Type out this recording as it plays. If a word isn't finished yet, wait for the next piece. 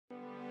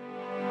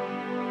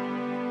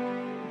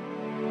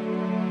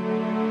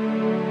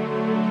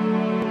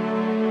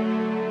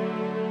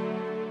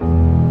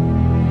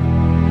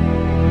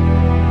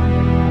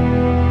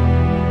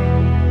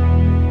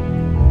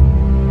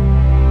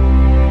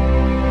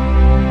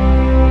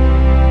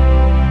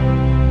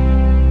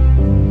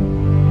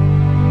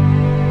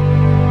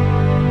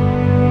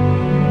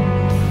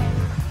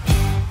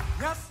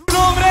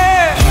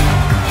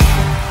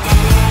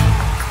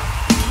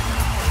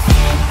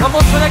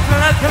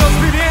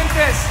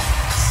remanentes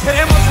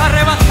seremos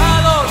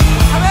arrebatados.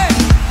 Amén.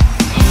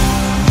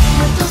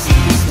 Muertos en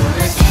Cristo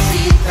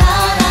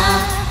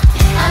resucitarán,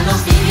 a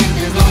los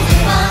vivientes los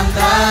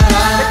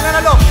levantarán.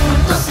 Decláralo.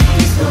 Muertos en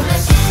Cristo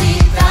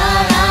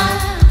resucitarán,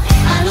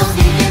 a los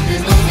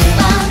vivientes los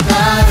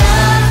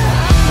levantarán.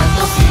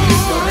 Muertos en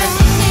Cristo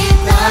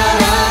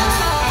resucitarán,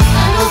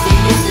 a los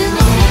vivientes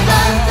los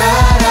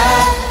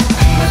levantarán.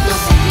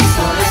 Muertos en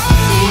Cristo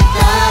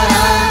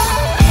resucitarán,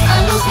 a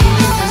los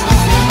vivientes los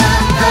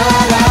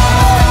levantarán.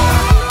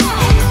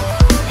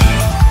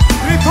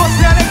 Gritos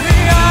de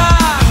alegría.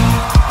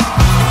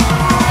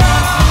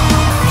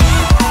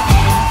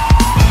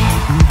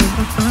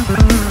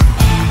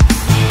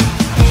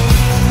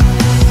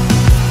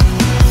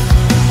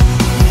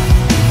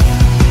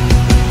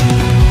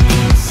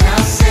 Se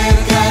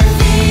acerca el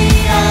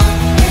día,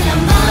 el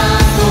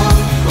amado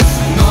con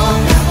su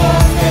nombre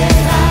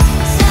volverá.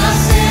 Se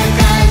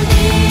acerca el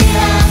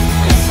día,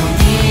 el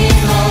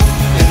sonido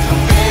de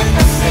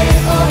trompeta se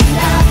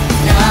oirá.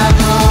 Le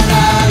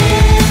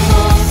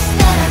adoraremos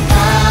cara a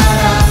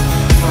cara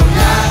por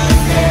la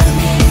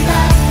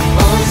eternidad.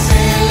 Hoy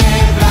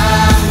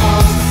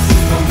celebramos su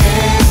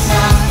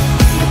promesa,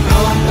 que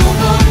pronto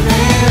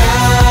volverá.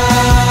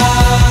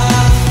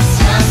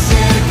 Se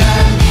acerca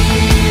el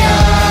día,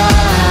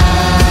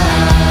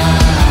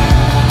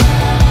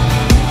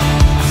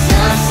 se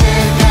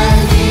acerca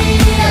el día,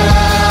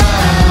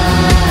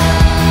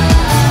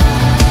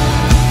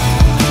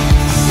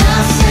 se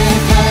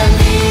acerca el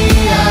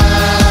día,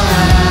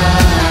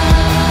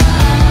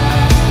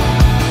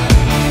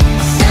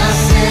 se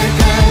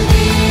acerca el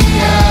día.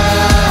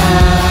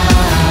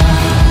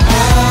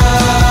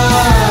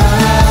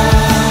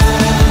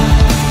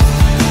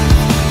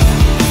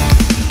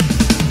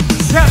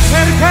 Se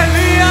acerca el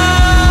día.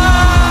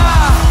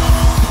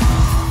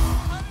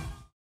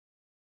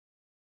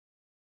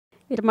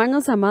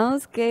 Hermanos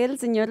amados, que el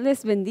Señor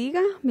les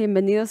bendiga.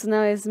 Bienvenidos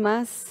una vez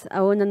más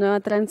a una nueva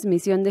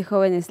transmisión de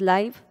Jóvenes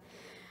Live.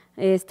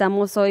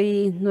 Estamos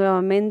hoy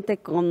nuevamente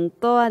con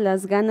todas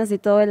las ganas y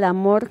todo el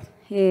amor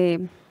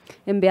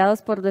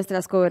enviados por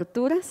nuestras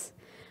coberturas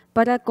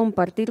para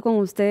compartir con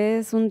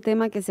ustedes un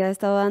tema que se ha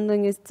estado dando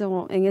en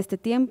este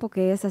tiempo,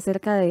 que es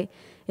acerca de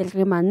el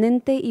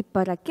remanente y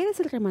para qué es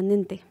el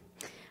remanente.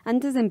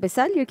 Antes de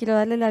empezar, yo quiero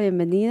darle la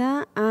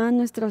bienvenida a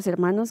nuestros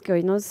hermanos que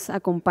hoy nos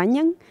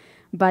acompañan.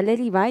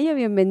 Valerie Valle,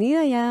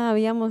 bienvenida, ya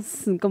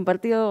habíamos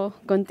compartido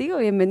contigo,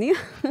 bienvenida.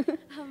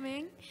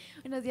 Amén.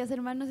 Buenos días,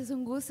 hermanos, es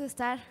un gusto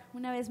estar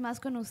una vez más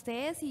con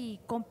ustedes y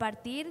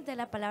compartir de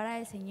la palabra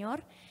del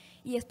Señor,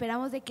 y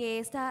esperamos de que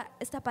esta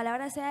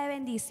palabra sea de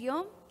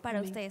bendición para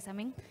Amén. ustedes.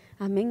 Amén.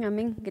 Amén,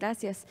 amén,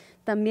 gracias.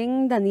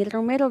 También Daniel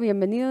Romero,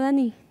 bienvenido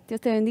Dani,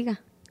 Dios te bendiga.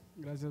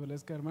 Gracias,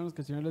 Valesca, hermanos,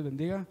 que el Señor les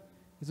bendiga.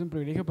 Es un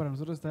privilegio para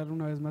nosotros estar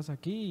una vez más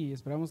aquí y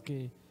esperamos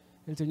que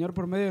el Señor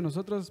por medio de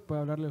nosotros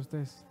pueda hablarle a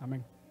ustedes.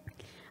 Amén.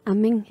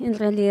 Amén. En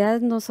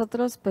realidad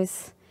nosotros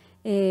pues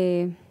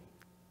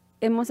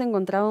hemos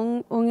encontrado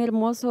un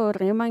hermoso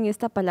rema en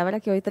esta palabra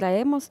que hoy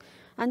traemos.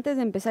 Antes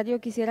de empezar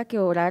yo quisiera que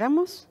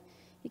oráramos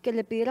y que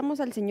le pidiéramos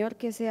al Señor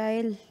que sea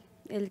Él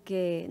el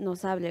que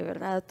nos hable,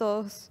 ¿verdad? A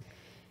todos.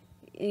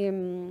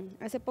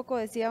 Hace poco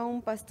decía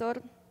un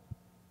pastor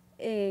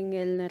en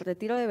el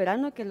retiro de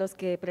verano que los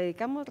que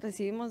predicamos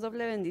recibimos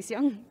doble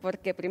bendición,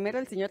 porque primero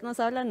el Señor nos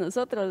habla a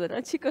nosotros,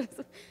 ¿verdad, chicos?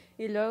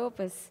 Y luego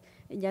pues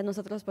ya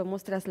nosotros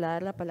podemos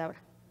trasladar la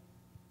palabra.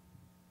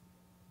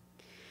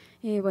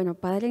 Bueno,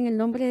 Padre, en el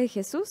nombre de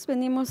Jesús,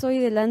 venimos hoy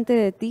delante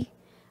de ti,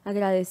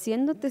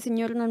 agradeciéndote,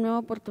 Señor, una nueva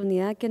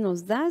oportunidad que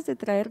nos das de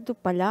traer tu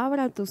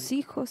palabra a tus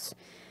hijos.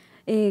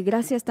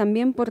 Gracias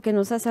también porque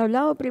nos has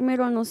hablado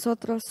primero a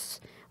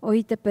nosotros.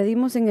 Hoy te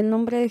pedimos en el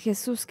nombre de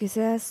Jesús que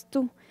seas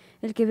tú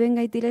el que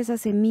venga y tire esa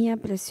semilla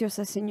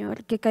preciosa,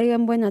 Señor, que caiga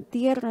en buena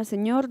tierra,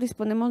 Señor.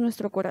 Disponemos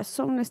nuestro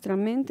corazón, nuestra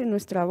mente,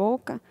 nuestra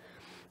boca.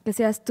 Que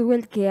seas tú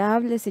el que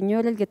hable,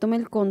 Señor, el que tome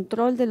el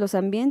control de los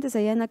ambientes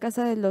allá en la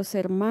casa de los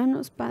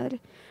hermanos,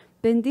 Padre.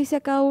 Bendice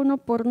a cada uno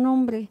por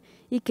nombre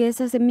y que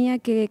esa semilla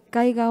que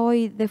caiga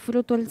hoy dé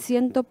fruto al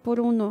 100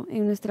 por 1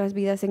 en nuestras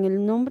vidas. En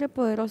el nombre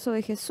poderoso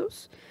de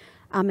Jesús.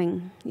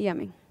 Amén y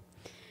amén.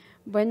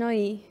 Bueno,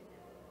 y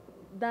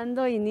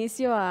dando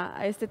inicio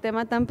a este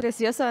tema tan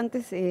precioso,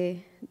 antes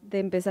de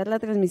empezar la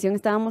transmisión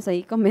estábamos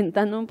ahí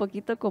comentando un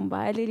poquito con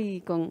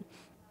Valerie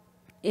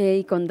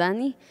y con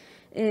Dani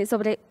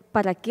sobre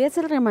para qué es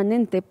el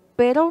remanente,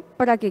 pero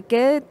para que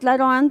quede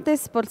claro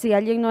antes, por si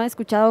alguien no ha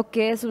escuchado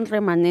qué es un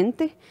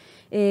remanente,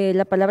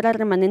 la palabra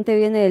remanente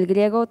viene del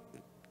griego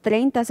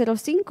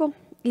 30:05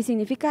 y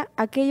significa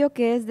aquello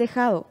que es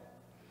dejado,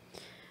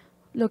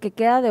 lo que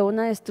queda de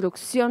una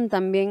destrucción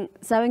también.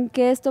 ¿Saben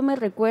qué? Esto me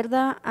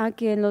recuerda a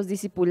que en los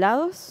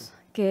discipulados,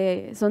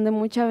 que son de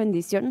mucha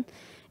bendición,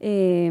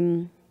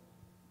 el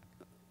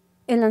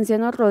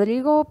anciano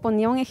Rodrigo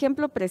ponía un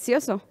ejemplo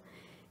precioso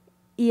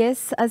y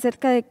es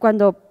acerca de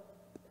cuando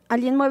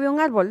alguien mueve un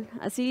árbol,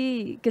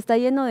 así que está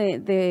lleno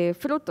de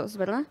frutos,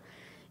 ¿verdad?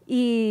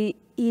 Y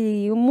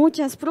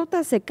muchas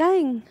frutas se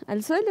caen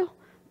al suelo,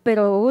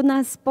 pero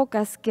unas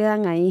pocas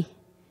quedan ahí.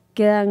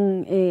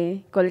 quedan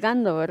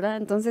colgando, ¿verdad?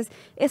 Entonces,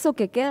 eso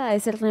que queda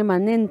es el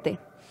remanente.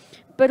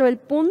 Pero el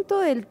punto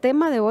del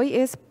tema de hoy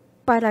es,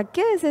 ¿para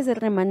qué es ese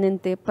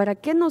remanente? ¿Para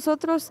qué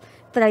nosotros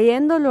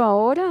trayéndolo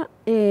ahora,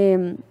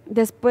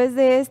 después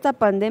de esta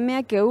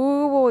pandemia que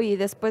hubo y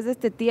después de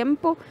este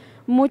tiempo,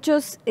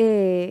 muchos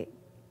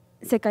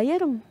se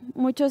cayeron,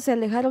 muchos se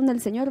alejaron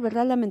del Señor,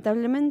 ¿verdad?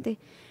 Lamentablemente.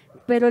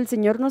 Pero el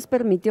Señor nos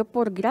permitió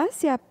por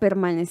gracia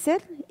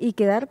permanecer y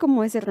quedar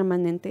como ese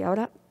remanente.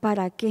 Ahora,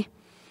 ¿para qué?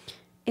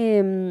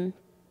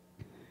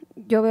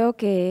 Yo veo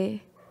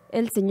que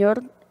el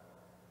Señor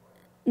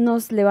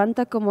nos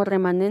levanta como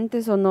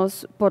remanentes o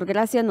por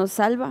gracia nos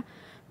salva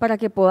para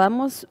que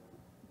podamos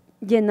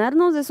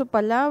llenarnos de su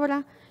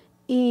palabra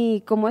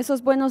y como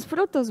esos buenos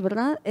frutos,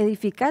 ¿verdad?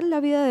 Edificar la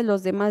vida de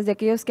los demás, de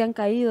aquellos que han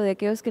caído, de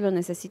aquellos que lo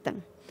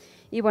necesitan.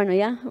 Y bueno,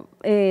 ya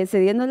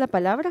cediendo la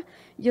palabra,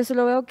 yo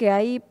solo veo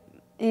que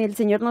el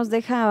Señor nos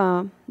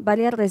deja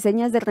varias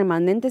reseñas de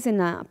remanentes en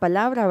la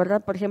palabra,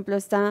 ¿verdad? Por ejemplo,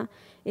 está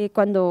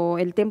cuando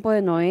el tiempo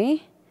de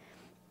Noé,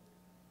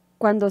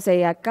 cuando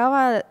se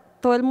acaba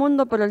todo el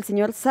mundo, pero el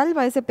Señor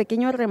salva a ese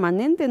pequeño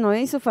remanente,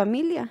 Noé y su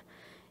familia.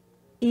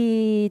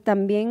 Y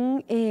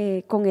también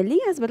con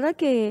Elías, ¿verdad?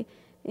 Que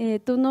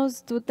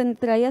tú te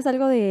traías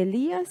algo de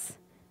Elías,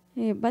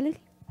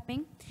 Valerie.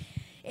 Amén.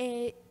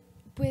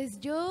 Pues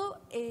yo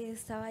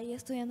estaba ahí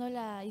estudiando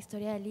la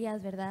historia de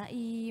Elías, ¿verdad?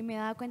 Y me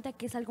daba cuenta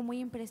que es algo muy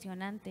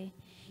impresionante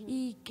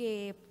y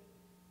que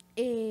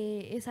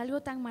es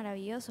algo tan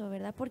maravilloso,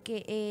 ¿verdad?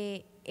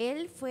 Porque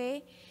él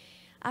fue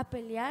a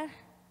pelear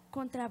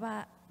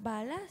contra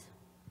Balas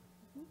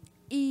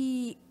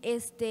y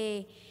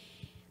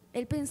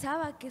él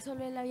pensaba que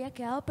solo él había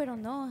quedado, pero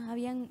no,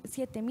 habían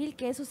 7,000,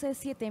 que esos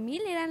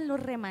 7,000 eran los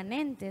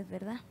remanentes,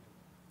 ¿verdad?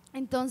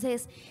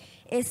 Entonces,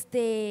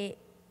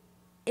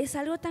 es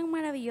algo tan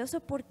maravilloso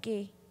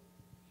porque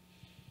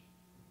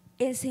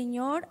el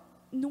Señor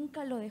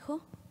nunca lo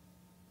dejó,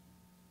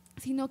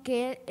 sino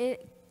que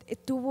él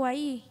tuvo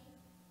ahí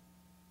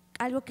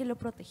algo que lo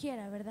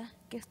protegiera, ¿verdad?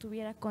 Que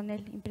estuviera con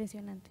él,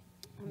 impresionante.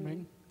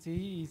 Amén.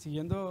 Sí, y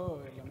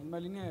siguiendo la misma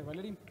línea de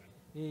Valerie,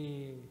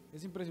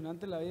 es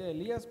impresionante la vida de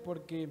Elías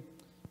porque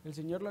el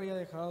Señor lo había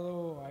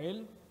dejado a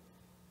él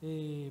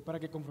para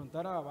que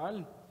confrontara a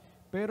Baal,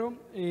 pero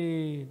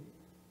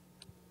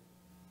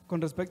con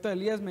respecto a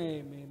Elías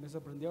me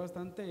sorprendió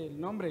bastante el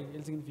nombre,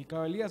 el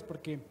significado de Elías,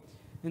 porque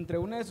entre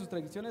una de sus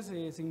traducciones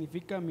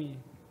significa mi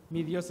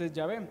Dios es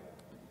Yahvé,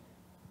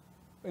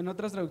 en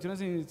otras traducciones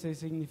se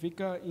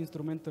significa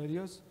instrumento de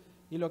Dios.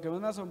 Y lo que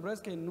más me asombró es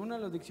que en uno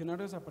de los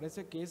diccionarios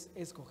aparece que es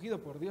escogido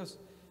por Dios.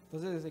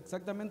 Entonces,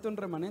 exactamente un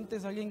remanente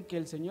es alguien que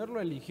el Señor lo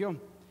eligió.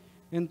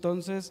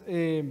 Entonces,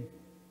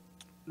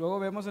 luego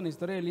vemos en la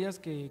historia de Elías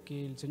que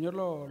el Señor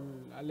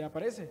le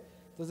aparece.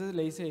 Entonces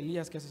le dice,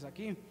 Elías, ¿qué haces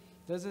aquí?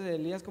 Entonces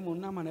Elías, como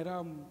una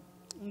manera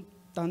un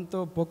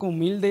tanto poco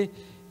humilde,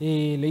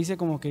 le dice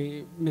como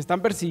que me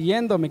están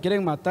persiguiendo, me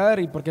quieren matar,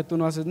 ¿y por qué tú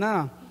no haces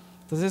nada?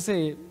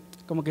 Entonces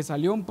como que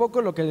salió un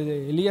poco lo que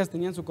Elías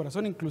tenía en su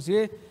corazón.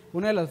 Inclusive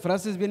una de las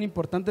frases bien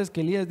importantes que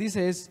Elías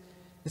dice es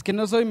que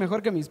no soy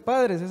mejor que mis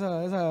padres,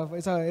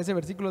 ese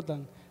versículo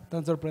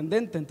tan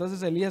sorprendente.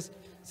 Entonces Elías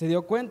se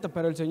dio cuenta,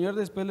 pero el Señor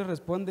después le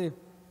responde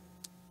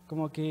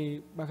como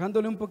que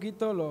bajándole un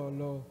poquito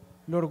lo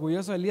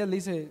orgulloso a Elías, le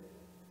dice,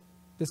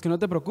 es que no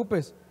te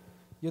preocupes,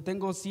 yo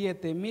tengo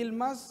 7,000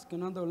 más que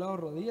no han doblado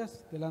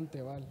rodillas delante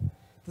de Baal.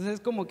 Entonces es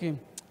como que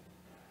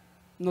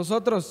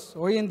nosotros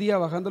hoy en día,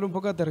 bajándolo un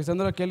poco,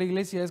 aterrizándolo aquí a la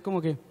iglesia, es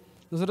como que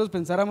nosotros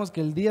pensáramos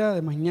que el día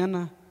de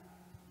mañana,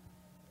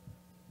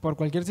 por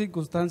cualquier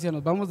circunstancia,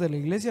 nos vamos de la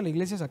iglesia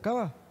se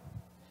acaba.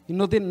 Y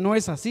no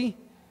es así,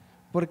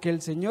 porque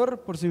el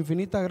Señor, por su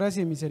infinita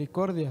gracia y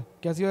misericordia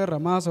que ha sido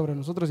derramada sobre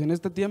nosotros en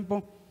este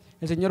tiempo,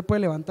 el Señor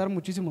puede levantar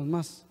muchísimos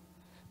más.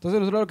 Entonces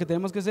nosotros lo que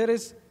tenemos que hacer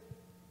es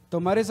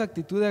tomar esa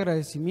actitud de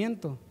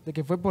agradecimiento, de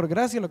que fue por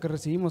gracia lo que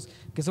recibimos,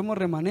 que somos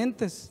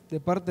remanentes de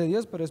parte de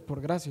Dios, pero es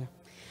por gracia.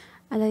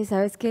 Ala, y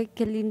sabes qué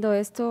lindo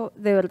esto,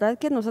 de verdad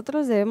que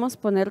nosotros debemos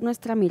poner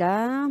nuestra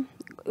mirada,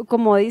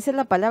 como dice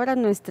la palabra,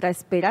 nuestra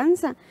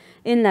esperanza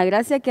en la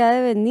gracia que ha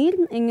de venir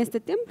en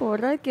este tiempo,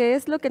 ¿verdad? Que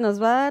es lo que nos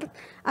va a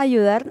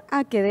ayudar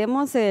a que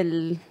demos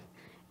el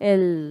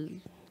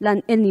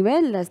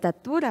nivel, la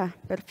estatura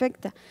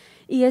perfecta.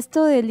 Y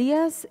esto de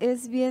Elías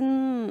es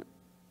bien,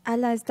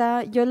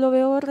 yo lo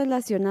veo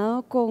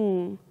relacionado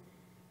con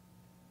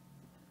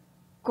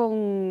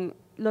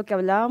lo que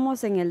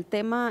hablábamos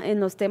en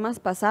los temas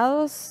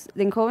pasados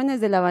en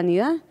Jóvenes de la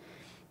Vanidad,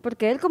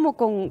 porque él como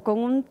con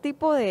un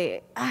tipo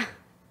de,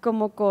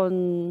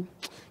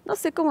 no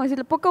sé cómo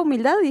decirlo, poca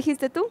humildad,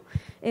 dijiste tú,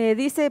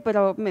 dice,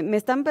 pero me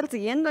están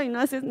persiguiendo y no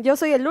hacen, yo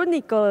soy el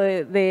único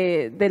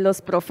de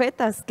los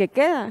profetas que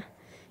queda,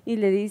 y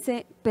le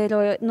dice,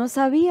 pero no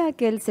sabía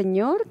que el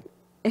Señor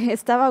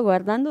estaba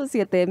guardando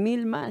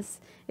 7,000 más,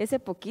 ese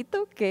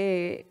poquito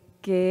que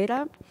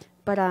era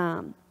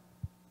para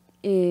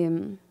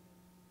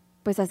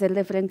pues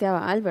hacerle frente a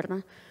Baal,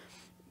 ¿verdad?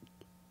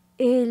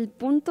 El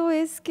punto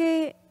es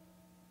que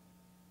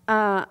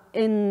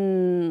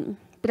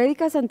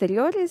prédicas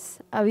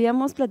anteriores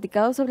habíamos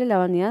platicado sobre la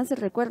vanidad, ¿se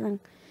recuerdan?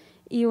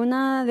 Y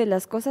una de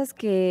las cosas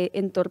que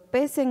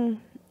entorpecen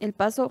el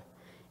paso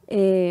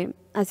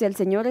hacia el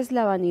Señor es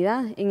la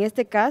vanidad. En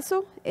este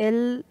caso,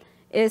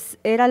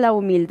 era la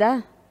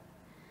humildad.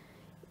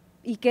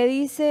 ¿Y qué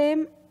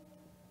dice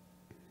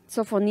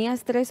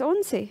Sofonías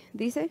 3:11?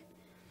 Dice,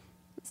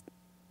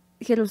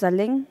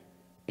 Jerusalén,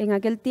 en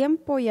aquel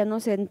tiempo ya no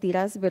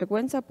sentirás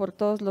vergüenza por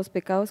todos los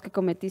pecados que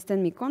cometiste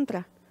en mi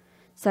contra.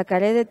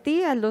 Sacaré de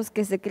ti a los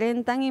que se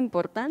creen tan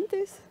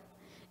importantes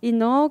y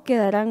no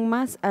quedarán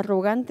más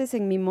arrogantes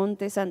en mi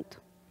monte santo.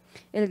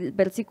 El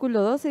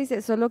versículo 12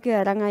 dice, solo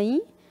quedarán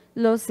ahí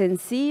los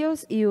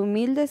sencillos y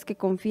humildes que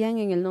confían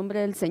en el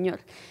nombre del Señor.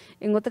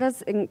 En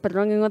otras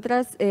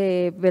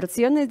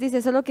versiones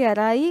dice, solo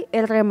quedará ahí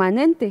el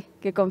remanente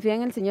que confía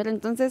en el Señor.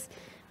 Entonces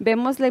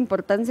vemos la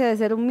importancia de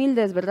ser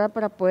humildes, ¿verdad?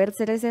 Para poder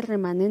ser ese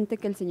remanente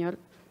que el Señor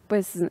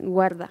pues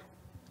guarda.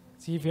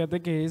 Sí,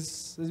 fíjate que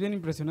es bien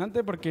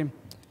impresionante porque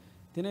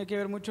tiene que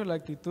ver mucho la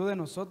actitud de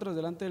nosotros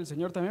delante del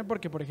Señor también,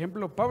 porque por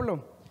ejemplo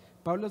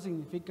Pablo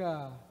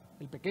significa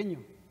el pequeño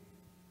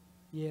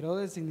y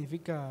Herodes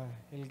significa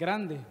el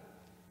grande,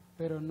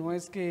 pero no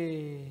es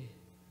que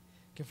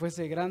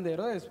fuese grande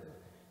Herodes,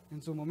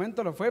 en su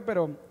momento lo fue,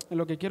 pero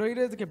lo que quiero ir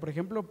es que por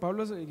ejemplo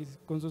Pablo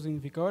con su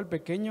significado del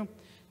pequeño,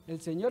 el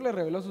Señor le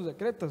reveló sus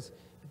secretos.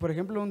 Por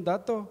ejemplo, un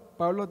dato,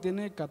 Pablo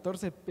tiene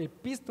 14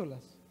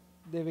 epístolas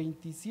de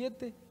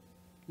 27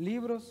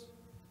 libros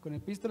con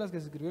epístolas que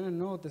se escribieron en el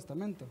Nuevo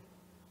Testamento.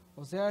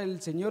 O sea,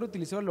 el Señor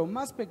utilizó lo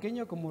más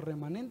pequeño como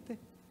remanente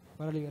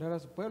para liberar a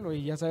su pueblo,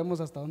 y ya sabemos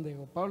hasta dónde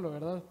llegó Pablo,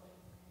 ¿verdad?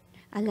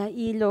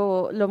 Y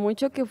lo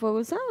mucho que fue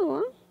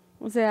usado, ¿eh?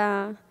 O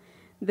sea,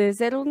 de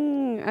ser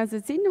un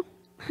asesino,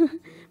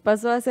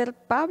 pasó a ser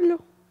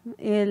Pablo,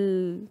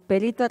 el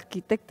perito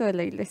arquitecto de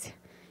la iglesia.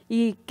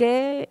 Y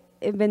qué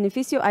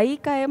beneficio, ahí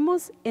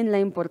caemos en la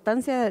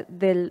importancia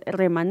del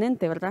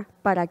remanente, ¿verdad?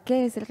 ¿Para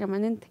qué es el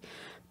remanente?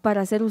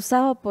 Para ser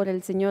usado por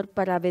el Señor,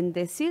 para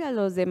bendecir a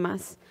los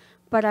demás,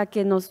 para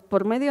que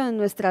por medio de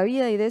nuestra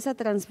vida y de esa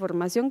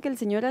transformación que el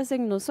Señor hace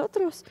en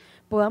nosotros,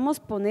 podamos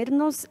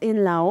ponernos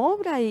en la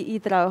obra y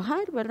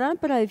trabajar, ¿verdad?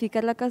 Para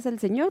edificar la casa del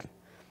Señor.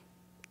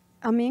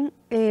 Amén.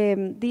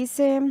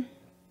 Dice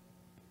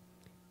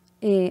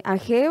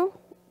Ageo,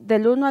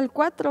 del 1 al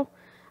 4,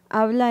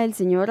 habla el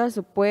Señor a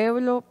su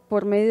pueblo,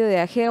 por medio de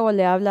Ageo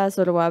le habla a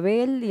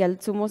Zorobabel y al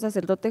sumo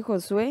sacerdote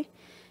Josué.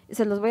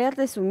 Se los voy a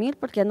resumir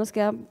porque ya nos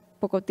queda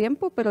poco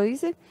tiempo, pero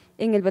dice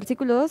en el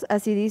versículo 2,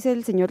 así dice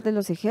el Señor de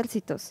los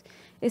ejércitos.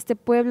 Este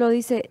pueblo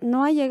dice,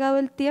 no ha llegado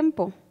el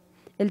tiempo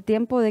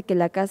de que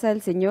la casa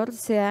del Señor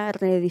sea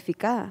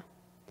reedificada.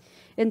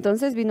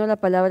 Entonces vino la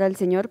palabra del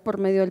Señor por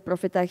medio del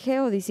profeta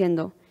Ageo,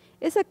 diciendo,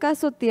 ¿es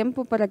acaso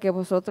tiempo para que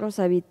vosotros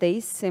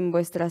habitéis en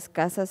vuestras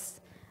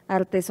casas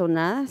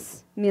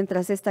artesonadas,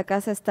 mientras esta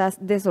casa está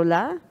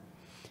desolada?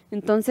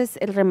 Entonces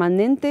el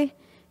remanente,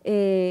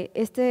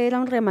 este era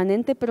un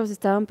remanente, pero se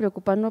estaban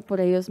preocupando por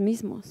ellos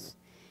mismos.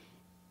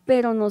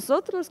 Pero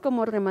nosotros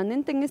como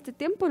remanente en este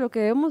tiempo lo que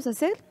debemos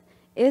hacer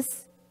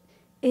es,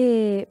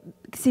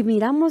 si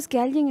miramos que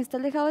alguien está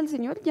alejado del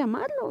Señor,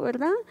 llamarlo,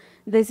 ¿verdad?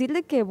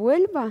 Decirle que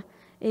vuelva,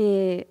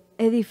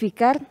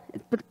 edificar,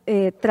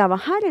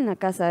 trabajar en la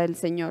casa del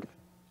Señor.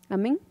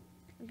 Amén.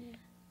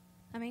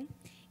 Amén.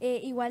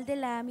 Igual de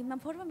la misma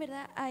forma,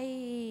 ¿verdad?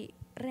 Hay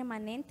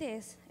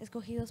remanentes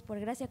escogidos por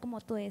gracia,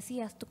 como tú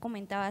decías, tú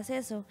comentabas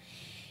eso,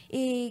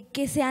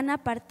 que se han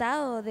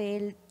apartado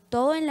del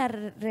todo en la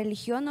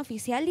religión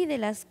oficial y de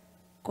las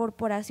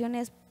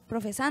corporaciones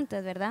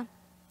profesantes, ¿verdad?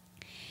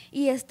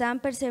 Y están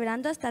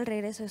perseverando hasta el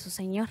regreso de su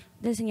Señor,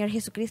 del Señor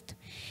Jesucristo.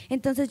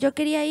 Entonces yo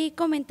quería ahí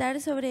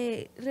comentar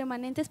sobre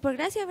remanentes por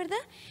gracia, ¿verdad?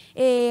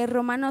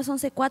 Romanos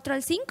 11:4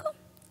 al 5,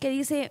 que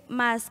dice,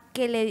 más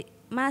que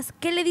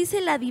le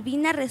dice la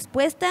divina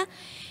respuesta,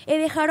 he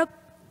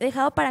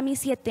dejado para mí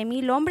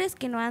 7,000 hombres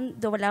que no han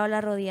doblado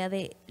la rodilla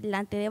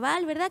delante de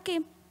Baal, ¿verdad?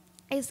 Que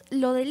es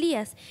lo de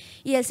Elías.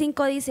 Y el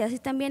 5 dice, así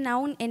también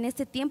aún en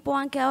este tiempo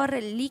han quedado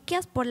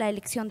reliquias por la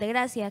elección de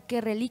gracia,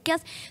 que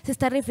reliquias se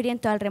está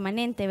refiriendo al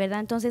remanente, ¿verdad?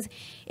 Entonces,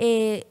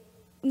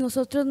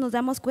 nosotros nos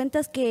damos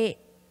cuenta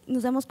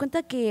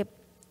que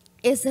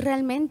es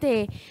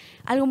realmente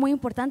algo muy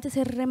importante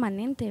ser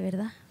remanente,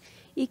 ¿verdad?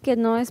 Y que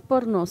no es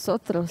por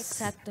nosotros,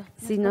 exacto,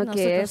 no sino es por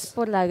que nosotros. es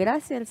por la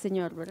gracia del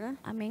Señor, ¿verdad?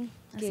 Amén,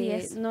 así Que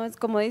es. no es,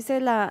 como dice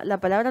la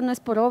palabra, no es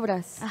por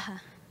obras,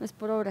 Ajá. no es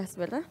por obras,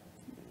 ¿verdad?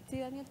 Sí,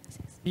 Daniel,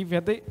 gracias. Y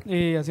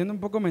fíjate, haciendo un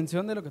poco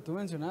mención de lo que tú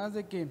mencionabas,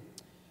 de que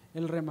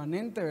el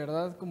remanente,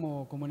 ¿verdad?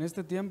 Como en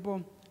este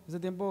tiempo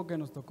que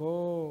nos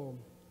tocó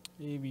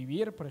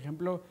vivir, por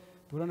ejemplo,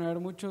 pudieron haber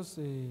muchos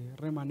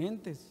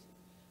remanentes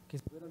que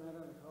estuvieron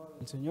alejados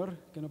del Señor,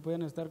 que no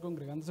podían estar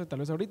congregándose tal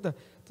vez ahorita.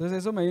 Entonces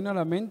eso me vino a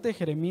la mente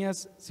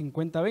Jeremías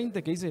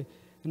 50:20, que dice,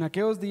 en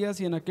aquellos días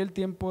y en aquel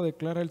tiempo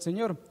declara el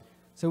Señor,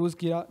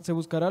 se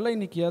buscará la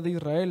iniquidad de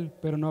Israel,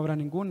 pero no habrá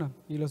ninguna,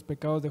 y los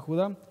pecados de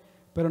Judá,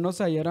 pero no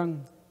se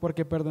hallarán,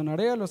 porque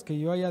perdonaré a los que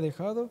yo haya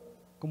dejado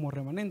como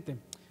remanente.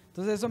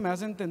 Entonces eso me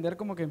hace entender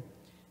como que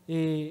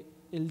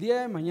el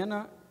día de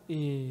mañana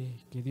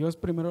que Dios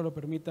primero lo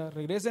permita,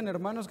 regresen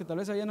hermanos que tal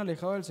vez se hayan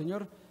alejado del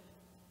Señor.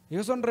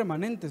 Ellos son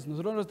remanentes,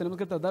 nosotros los tenemos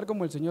que tratar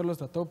como el Señor los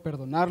trató,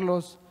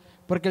 perdonarlos,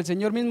 porque el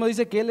Señor mismo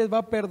dice que Él les va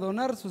a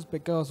perdonar sus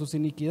pecados, sus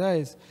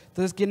iniquidades.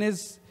 Entonces,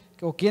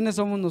 ¿quiénes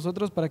somos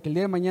nosotros para que el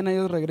día de mañana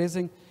ellos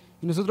regresen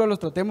y nosotros los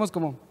tratemos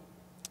como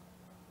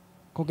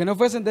que no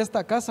fuesen de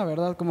esta casa,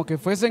 ¿verdad? Como que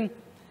fuesen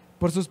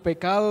por sus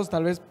pecados,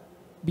 tal vez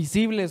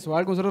visibles o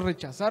algo, nosotros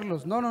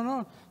rechazarlos.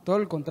 No, todo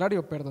lo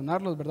contrario,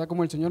 perdonarlos, ¿verdad?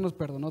 Como el Señor nos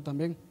perdonó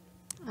también.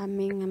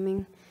 Amén,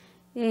 amén.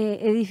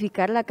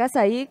 Edificar la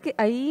casa,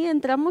 ahí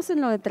entramos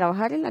en lo de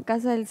trabajar en la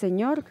casa del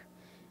Señor.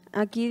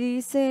 Aquí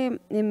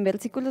dice en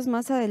versículos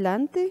más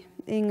adelante,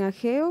 en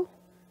Ageo,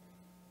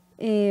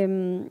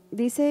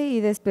 dice: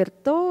 y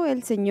despertó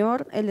el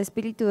Señor el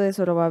espíritu de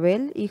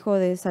Zorobabel, hijo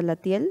de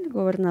Salatiel,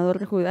 gobernador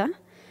de Judá,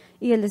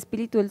 y el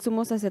espíritu del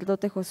sumo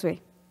sacerdote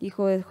Josué,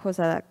 hijo de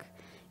Josadac,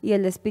 y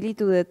el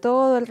espíritu de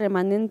todo el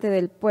remanente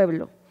del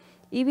pueblo.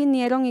 Y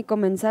vinieron y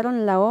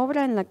comenzaron la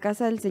obra en la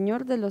casa del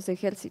Señor de los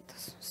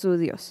ejércitos, su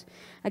Dios.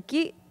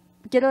 Aquí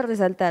quiero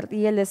resaltar,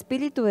 y el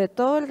espíritu de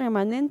todo el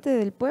remanente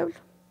del pueblo.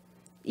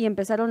 Y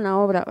empezaron la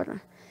obra,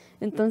 ¿verdad?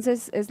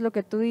 Entonces es lo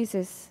que tú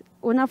dices,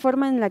 una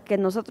forma en la que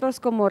nosotros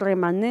como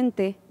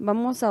remanente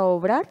vamos a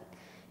obrar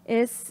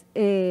es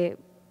en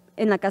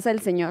la casa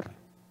del Señor,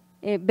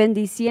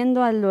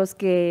 bendiciendo a los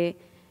que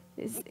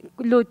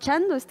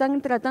luchando,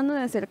 están tratando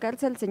de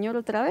acercarse al Señor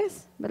otra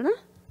vez, ¿verdad?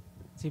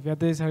 Sí,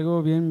 fíjate, es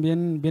algo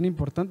bien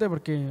importante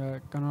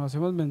porque cuando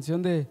hacemos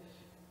mención de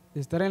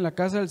estar en la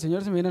casa del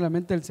Señor se me viene a la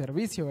mente el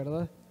servicio,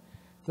 ¿verdad?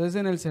 Entonces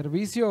en el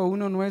servicio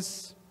uno no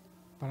es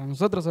para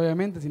nosotros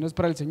obviamente, sino es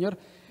para el Señor,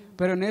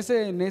 pero en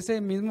ese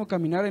mismo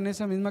caminar, en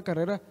esa misma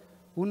carrera,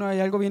 hay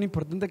algo bien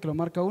importante que lo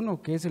marca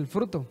uno, que es el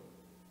fruto,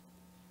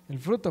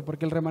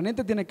 porque el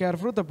remanente tiene que dar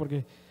fruto,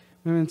 porque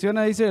me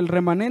menciona, dice, el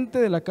remanente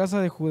de la casa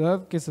de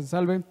Judá que se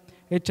salve,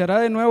 echará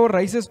de nuevo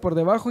raíces por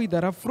debajo y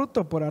dará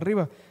fruto por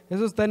arriba.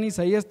 Eso está en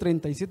Isaías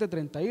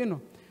 37:31.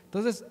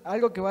 Entonces,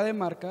 algo que va a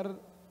demarcar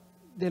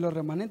de los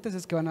remanentes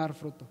es que van a dar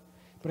fruto.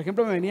 Por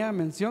ejemplo, me venía a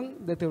mención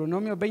de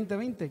Deuteronomio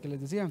 20:20, que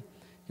les decía,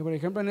 que por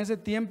ejemplo en ese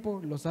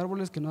tiempo los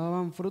árboles que no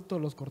daban fruto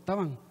los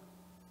cortaban.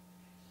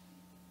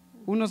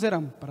 Unos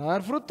eran para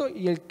dar fruto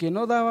y el que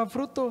no daba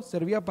fruto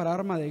servía para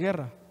arma de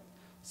guerra.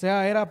 O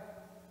sea, era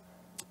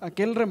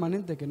aquel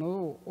remanente que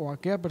no, o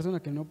aquella persona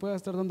que no pueda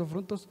estar dando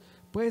frutos,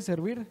 puede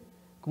servir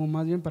como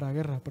más bien para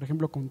guerra, por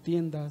ejemplo,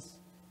 contiendas.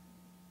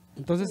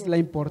 Entonces, la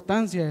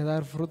importancia de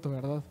dar fruto,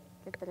 ¿verdad?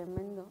 Qué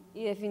tremendo.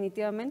 Y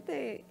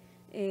definitivamente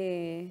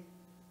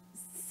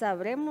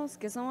sabremos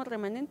que somos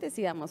remanentes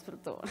y damos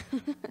fruto.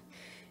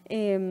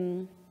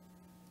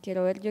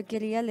 Quiero ver, yo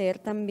quería leer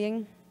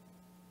también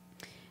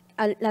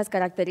las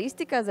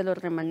características de los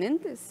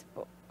remanentes.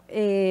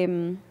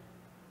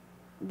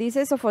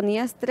 Dice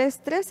Sofonías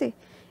 3:13,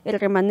 el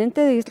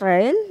remanente de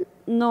Israel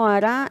no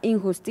hará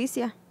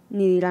injusticia,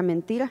 ni dirá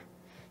mentira,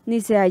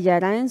 ni se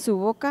hallará en su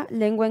boca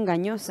lengua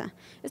engañosa.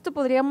 Esto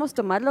podríamos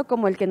tomarlo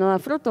como el que no da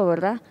fruto,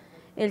 ¿verdad?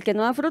 El que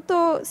no da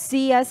fruto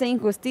sí hace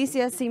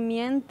injusticia, sí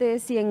miente,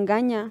 sí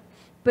engaña,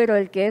 pero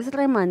el que es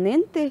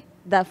remanente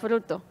da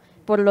fruto.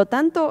 Por lo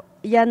tanto,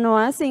 ya no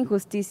hace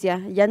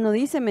injusticia, ya no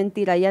dice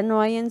mentira, ya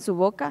no hay en su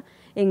boca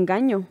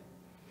engaño.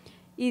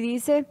 Y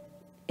dice,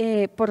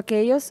 porque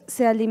ellos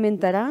se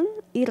alimentarán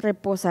y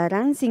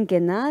reposarán sin que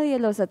nadie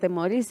los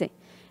atemorice.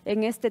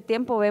 En este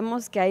tiempo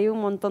vemos que hay un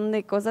montón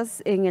de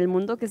cosas en el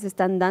mundo que se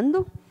están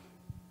dando,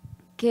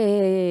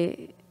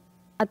 que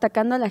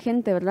atacando a la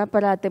gente, ¿verdad?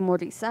 Para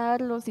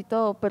atemorizarlos y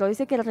todo, pero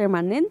dice que el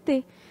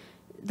remanente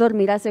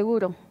dormirá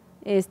seguro,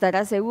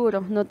 estará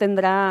seguro, no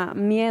tendrá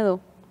miedo,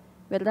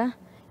 ¿verdad?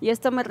 Y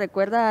esto me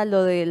recuerda a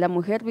lo de la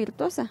mujer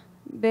virtuosa,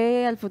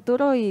 ve al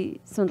futuro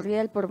y sonríe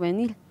al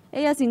porvenir.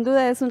 Ella sin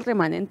duda es un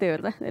remanente,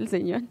 ¿verdad? Del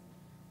Señor.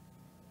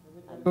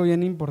 Algo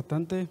bien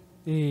importante,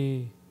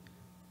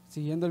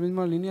 siguiendo la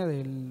misma línea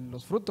de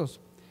los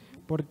frutos,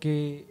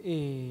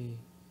 porque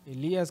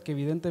Elías, que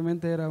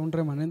evidentemente era un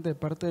remanente de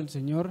parte del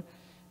Señor,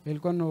 él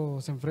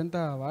cuando se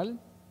enfrenta a Baal,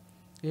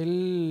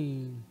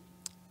 él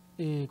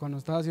cuando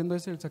estaba haciendo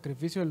el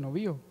sacrificio del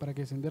novillo para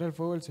que encendiera el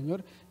fuego del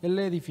Señor, él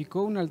le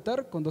edificó un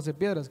altar con 12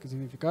 piedras que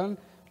significaban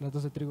las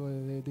 12 tribus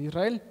de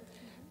Israel,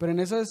 pero en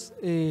esas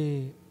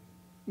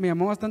me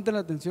llamó bastante la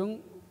atención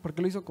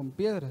porque lo hizo con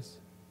piedras.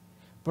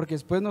 Porque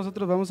después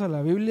nosotros vamos a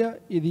la Biblia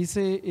y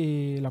dice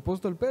el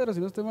apóstol Pedro, si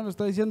no estoy mal, lo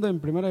está diciendo en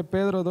 1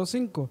 Pedro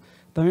 2:5,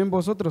 también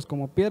vosotros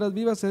como piedras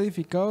vivas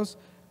edificados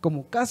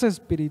como casa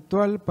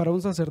espiritual para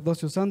un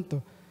sacerdocio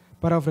santo,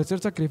 para ofrecer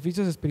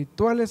sacrificios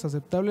espirituales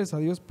aceptables a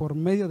Dios por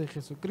medio de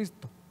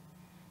Jesucristo.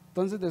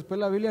 Entonces después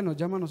la Biblia nos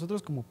llama a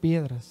nosotros como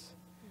piedras.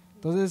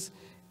 Entonces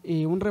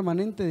un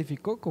remanente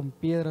edificó con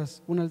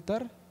piedras un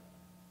altar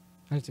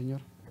al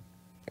Señor.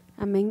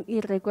 Amén. Y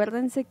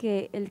recuérdense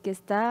que el que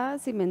está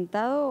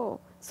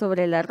cimentado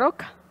sobre la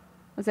roca,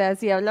 o sea,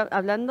 si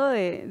hablando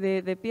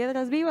de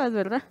piedras vivas,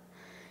 ¿verdad?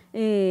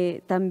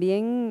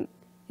 También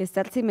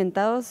estar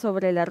cimentado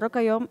sobre la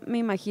roca, yo me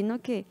imagino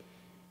que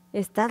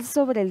estar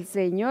sobre el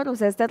Señor, o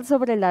sea, estar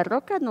sobre la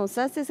roca nos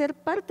hace ser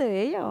parte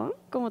de ella, ¿no?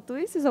 Como tú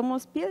dices,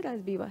 somos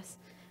piedras vivas.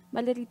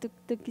 Valerie, ¿tú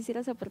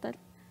quisieras aportar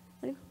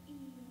algo?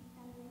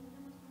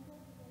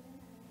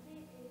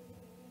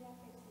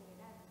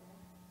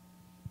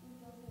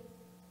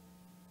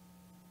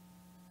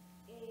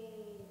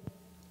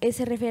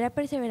 Se refiere a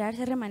perseverar,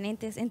 ser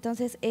remanentes.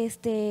 Entonces,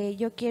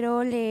 yo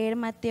quiero leer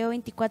Mateo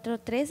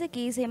 24:13, que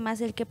dice: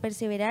 más el que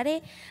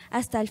perseverare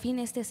hasta el fin,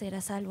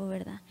 será salvo,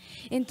 ¿verdad?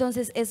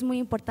 Entonces, es muy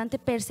importante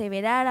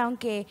perseverar,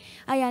 aunque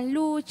hayan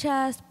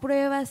luchas,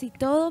 pruebas y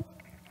todo.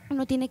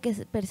 Uno tiene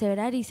que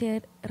perseverar y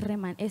ser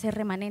ese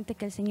remanente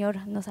que el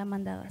Señor nos ha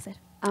mandado a hacer.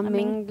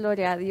 Amén,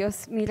 gloria a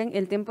Dios. Miren,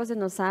 el tiempo se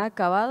nos ha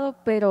acabado,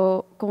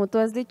 pero como tú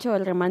has dicho,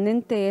 el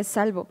remanente es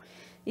salvo.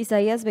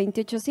 Isaías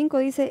 28:5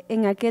 dice: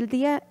 en aquel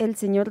día el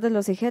Señor de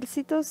los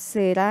ejércitos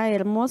será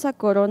hermosa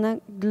corona,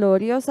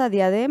 gloriosa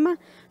diadema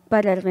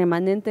para el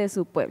remanente de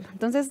su pueblo.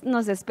 Entonces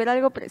nos espera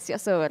algo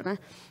precioso, ¿verdad?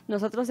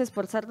 Nosotros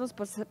esforzarnos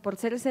por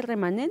ser ese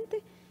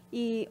remanente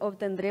y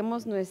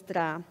obtendremos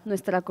nuestra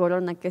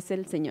corona, que es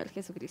el Señor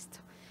Jesucristo.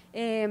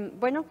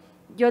 Bueno,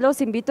 yo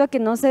los invito a que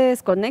no se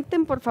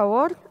desconecten, por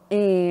favor.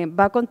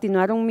 Va a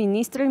continuar un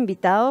ministro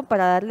invitado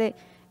para darle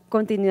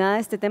continuidad a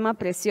este tema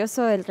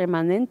precioso del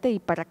remanente. ¿Y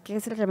para qué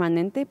es el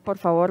remanente? Por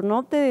favor,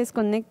 no te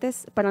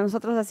desconectes. Para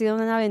nosotros ha sido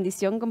una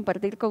bendición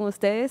compartir con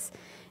ustedes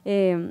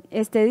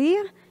este día,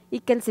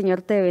 y que el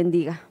Señor te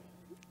bendiga.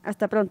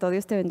 Hasta pronto,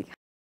 Dios te bendiga.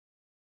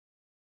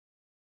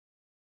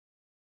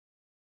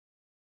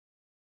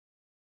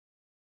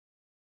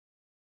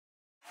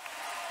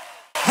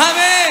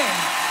 Amén.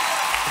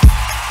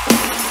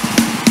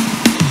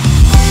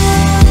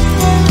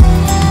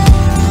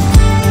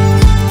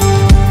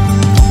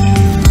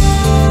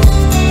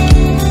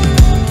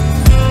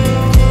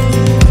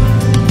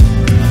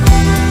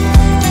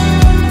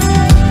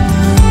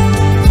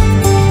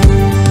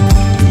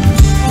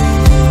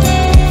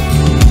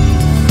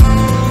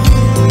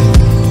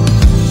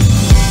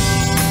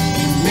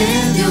 En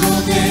medio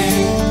de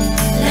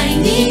la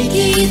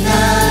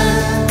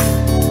iniquidad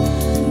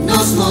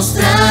nos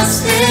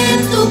mostraste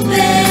tu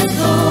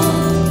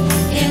perdón.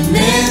 En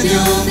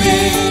medio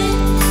de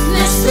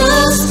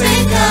nuestros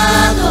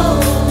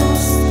pecados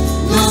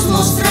nos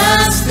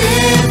mostraste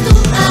tu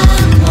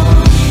amor.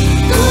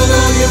 Todo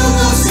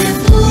yugo se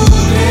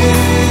pudre,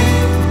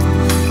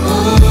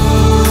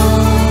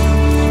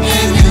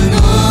 en el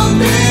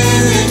nombre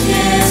de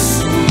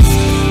Jesús.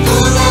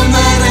 Toda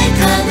amarra y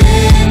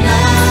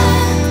cadena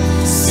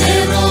se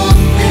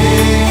rompe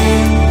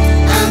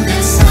ante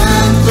el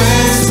Santo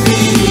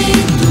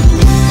Espíritu.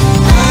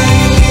 Hay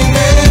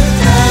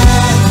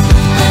libertad,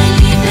 la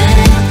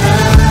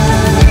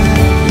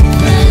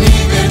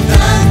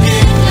libertad que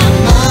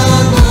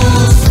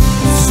clamamos.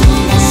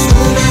 Somos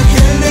una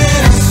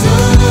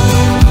generación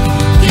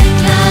que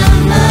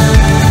clama,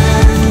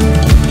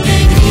 que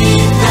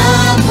grita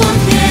por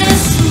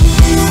Jesús.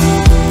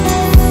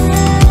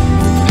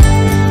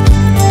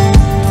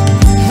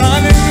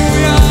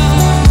 Aleluya.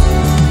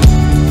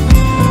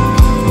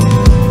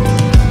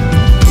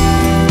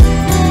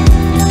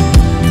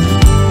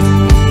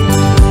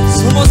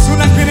 Somos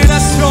una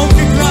generación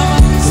que clama a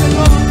ti,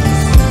 Señor.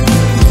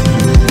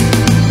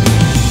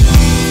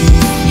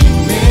 En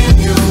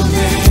medio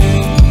de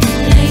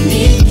la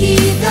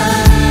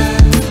iniquidad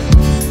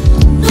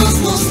nos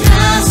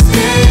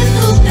mostraste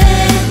tu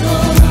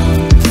perdón.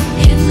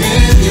 En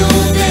medio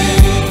de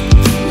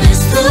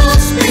nuestros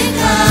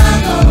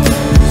pecados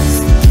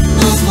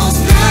nos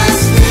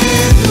mostraste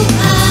tu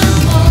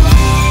amor.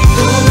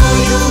 Todo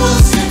yugo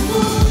se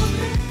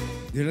pudre.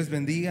 Dios les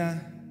bendiga,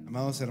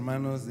 amados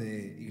hermanos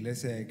de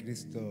Iglesia de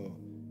Cristo,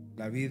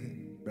 la vid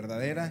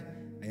verdadera,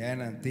 allá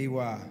en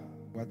Antigua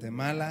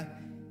Guatemala.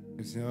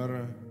 El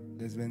Señor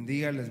les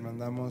bendiga. Les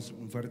mandamos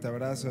un fuerte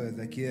abrazo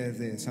desde aquí,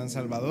 desde San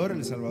Salvador,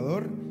 El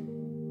Salvador.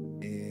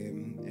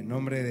 En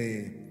nombre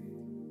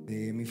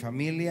de mi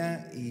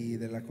familia y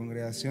de la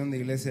congregación de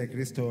Iglesia de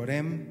Cristo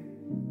Orem,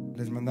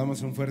 les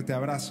mandamos un fuerte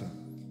abrazo.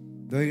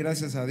 Doy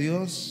gracias a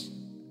Dios,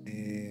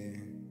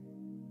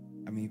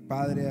 a mi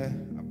padre,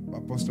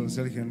 apóstol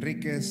Sergio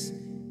Enríquez,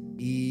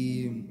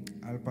 y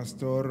al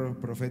pastor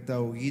profeta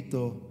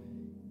Huguito,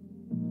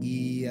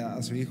 y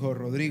a su hijo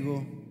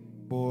Rodrigo,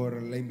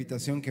 por la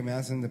invitación que me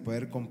hacen de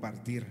poder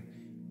compartir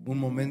un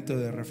momento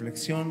de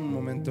reflexión, un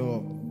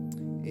momento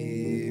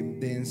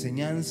de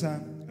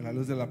enseñanza a la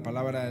luz de la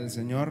palabra del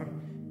Señor.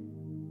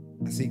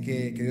 Así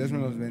que Dios me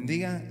los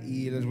bendiga,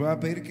 y les voy a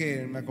pedir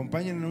que me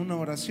acompañen en una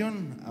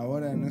oración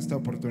ahora, en esta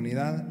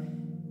oportunidad.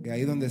 Que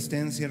ahí donde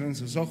estén cierren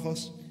sus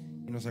ojos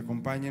y nos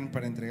acompañen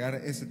para entregar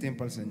este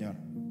tiempo al Señor.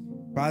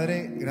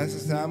 Padre,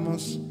 gracias te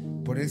damos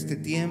por este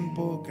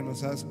tiempo que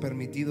nos has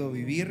permitido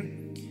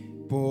vivir,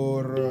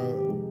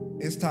 por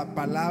esta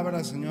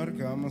palabra, Señor,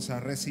 que vamos a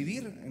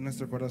recibir en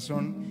nuestro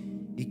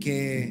corazón, y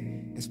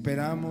que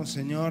esperamos,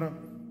 Señor,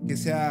 que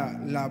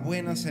sea la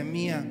buena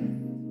semilla,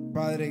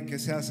 Padre, que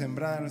sea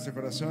sembrada en nuestro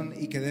corazón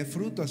y que dé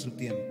fruto a su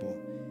tiempo.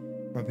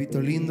 Papito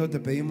lindo, te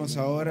pedimos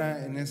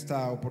ahora en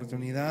esta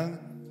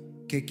oportunidad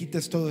que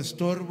quites todo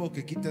estorbo,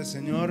 que quites,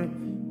 Señor,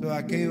 todo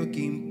aquello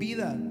que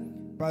impida,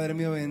 Padre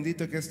mío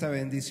bendito, que esta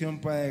bendición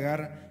pueda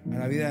llegar a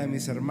la vida de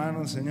mis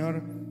hermanos,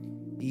 Señor,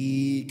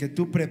 y que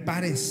tú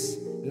prepares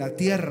la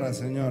tierra,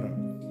 Señor,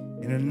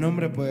 en el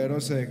nombre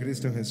poderoso de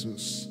Cristo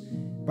Jesús.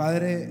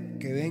 Padre,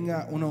 que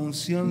venga una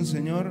unción,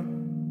 Señor,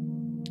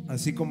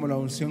 así como la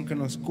unción que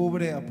nos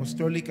cubre,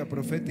 apostólica,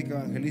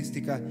 profética,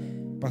 evangelística,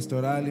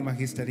 pastoral y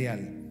magisterial.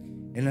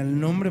 En el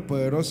nombre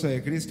poderoso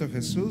de Cristo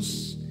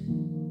Jesús.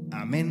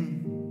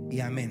 Amén y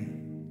amén.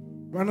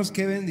 Hermanos,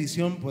 qué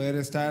bendición poder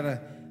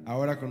estar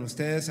ahora con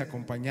ustedes,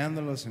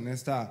 acompañándolos en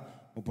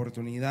esta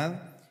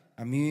oportunidad.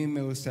 A mí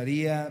me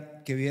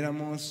gustaría que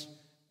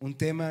viéramos un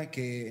tema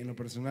que en lo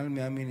personal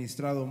me ha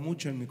ministrado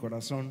mucho en mi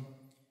corazón,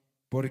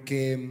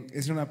 porque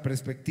es una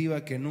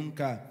perspectiva que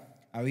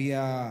nunca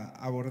había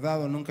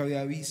abordado, nunca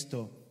había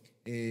visto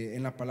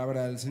en la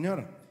palabra del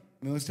Señor.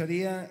 Me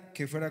gustaría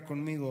que fuera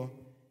conmigo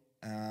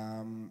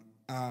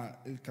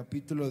al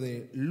capítulo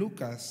de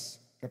Lucas,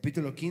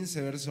 capítulo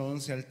 15, verso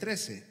 11 al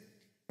 13.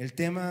 El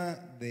tema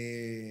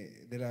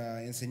de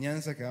la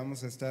enseñanza que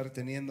vamos a estar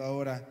teniendo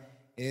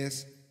ahora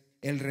es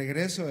el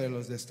regreso de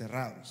los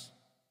desterrados.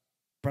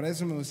 Para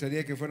eso me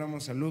gustaría que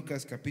fuéramos a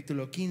Lucas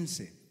capítulo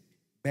 15,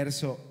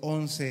 verso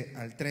 11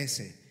 al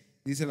 13.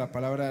 Dice la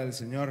palabra del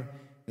Señor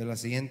de la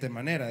siguiente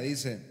manera,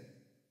 dice: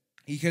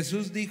 y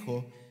Jesús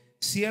dijo: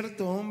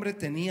 cierto hombre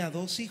tenía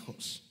 2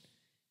 hijos,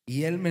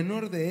 y el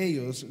menor de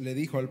ellos le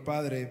dijo al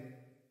padre: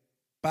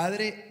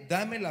 Padre,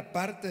 dame la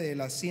parte de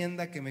la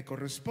hacienda que me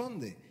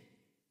corresponde.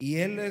 Y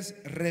él les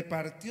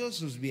repartió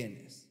sus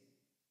bienes.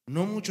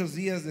 No muchos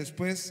días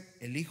después,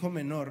 el hijo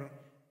menor,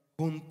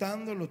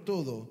 juntándolo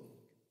todo,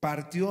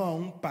 partió a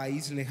un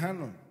país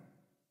lejano,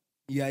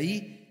 y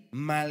ahí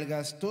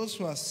malgastó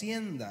su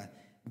hacienda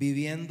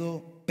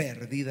viviendo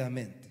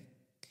perdidamente.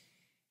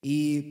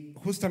 Y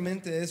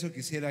justamente de eso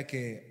quisiera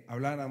que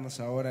habláramos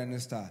ahora en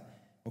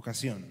esta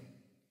ocasión.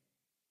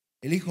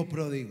 El hijo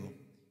pródigo,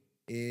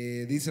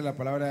 dice la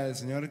palabra del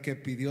Señor que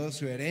pidió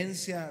su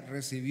herencia,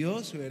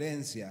 recibió su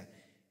herencia,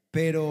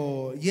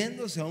 pero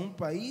yéndose a un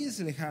país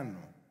lejano,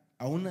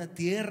 a una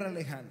tierra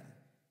lejana,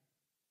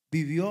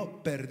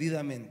 vivió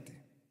perdidamente.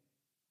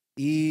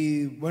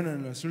 Y bueno,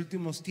 en los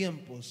últimos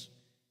tiempos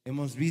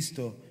hemos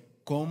visto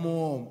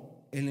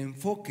cómo el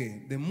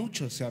enfoque de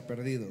muchos se ha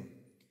perdido.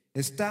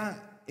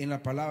 Está en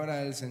la palabra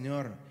del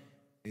Señor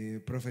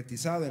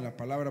profetizado, en la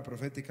palabra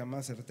profética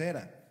más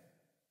certera,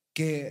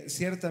 que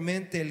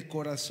ciertamente el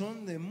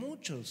corazón de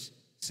muchos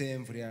se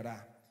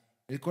enfriará,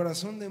 el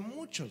corazón de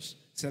muchos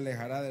se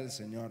alejará del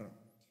Señor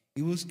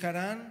y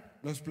buscarán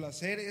los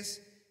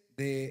placeres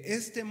de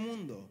este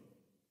mundo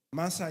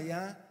más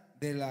allá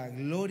de la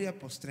gloria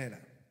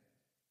postrera.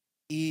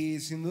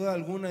 Y sin duda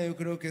alguna yo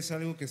creo que es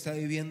algo que está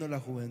viviendo la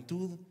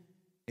juventud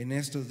en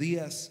estos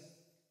días,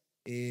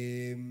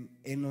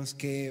 en los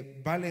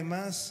que vale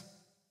más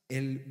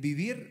el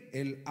vivir,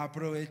 el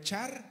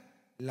aprovechar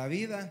la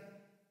vida,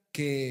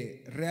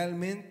 que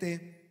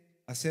realmente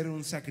hacer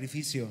un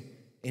sacrificio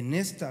en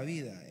esta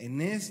vida,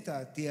 en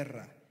esta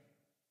tierra,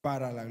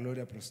 para la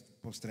gloria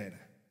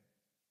postrera.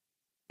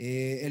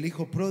 El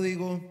hijo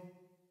pródigo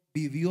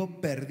vivió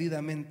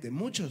perdidamente.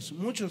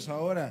 Muchos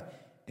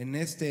ahora en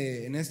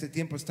este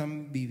tiempo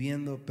están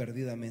viviendo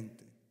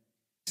perdidamente.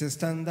 Se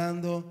están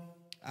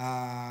dando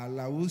a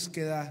la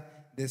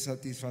búsqueda de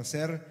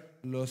satisfacer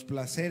los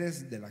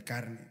placeres de la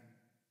carne,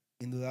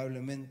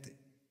 indudablemente.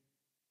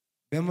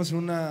 Vemos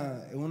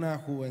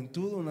una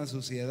juventud, una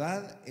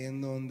sociedad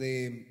en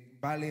donde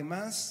vale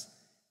más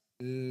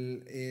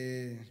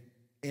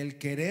el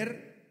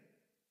querer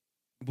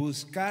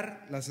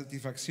buscar la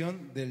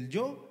satisfacción del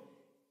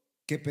yo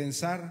que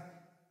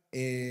pensar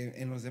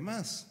en los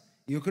demás.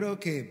 Yo creo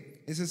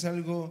que eso es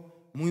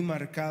algo muy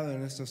marcado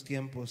en estos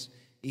tiempos,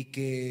 y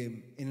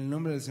que en el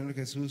nombre del Señor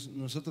Jesús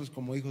nosotros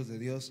como hijos de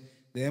Dios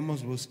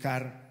debemos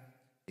buscar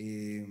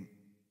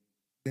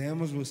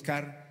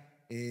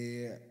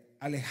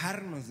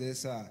alejarnos de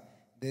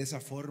esa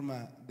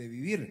forma de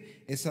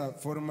vivir, esa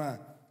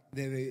forma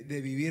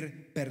de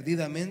vivir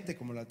perdidamente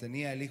como la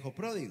tenía el hijo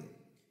pródigo.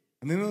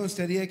 A mí me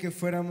gustaría que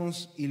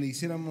fuéramos y le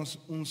hiciéramos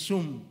un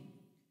zoom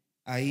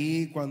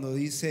ahí cuando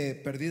dice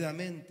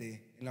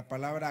perdidamente. En la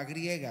palabra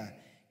griega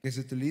que se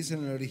utiliza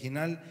en el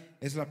original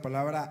es la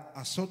palabra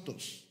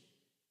azotos,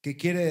 que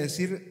quiere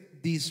decir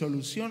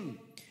disolución,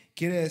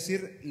 quiere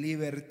decir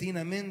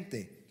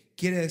libertinamente,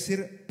 quiere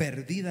decir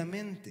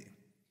perdidamente.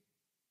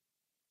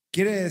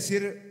 Quiere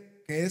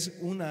decir que es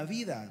una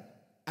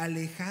vida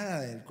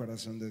alejada del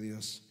corazón de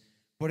Dios.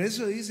 Por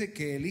eso dice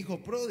que el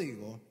hijo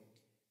pródigo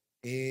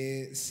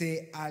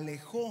se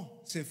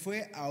alejó, se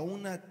fue a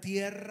una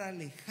tierra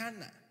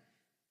lejana.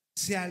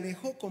 Se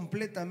alejó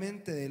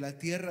completamente de la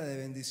tierra de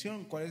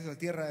bendición. ¿Cuál es la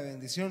tierra de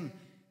bendición?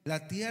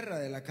 La tierra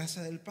de la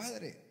casa del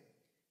Padre.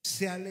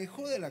 Se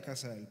alejó de la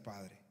casa del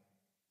Padre.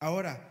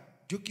 Ahora,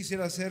 yo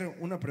quisiera hacer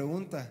una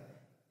pregunta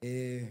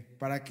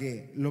para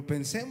que lo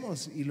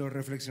pensemos y lo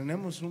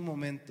reflexionemos un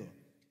momento.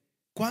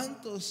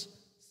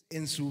 ¿Cuántos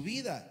en su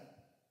vida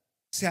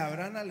se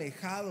habrán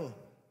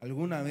alejado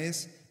alguna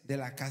vez de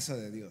la casa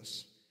de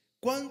Dios?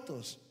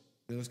 ¿Cuántos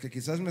de los que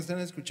quizás me están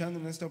escuchando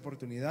en esta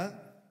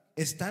oportunidad,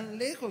 están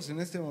lejos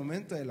en este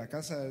momento de la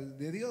casa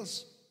de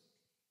Dios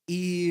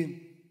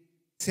y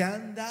se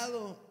han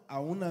dado a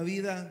una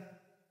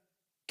vida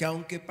que,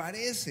 aunque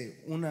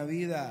parece una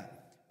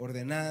vida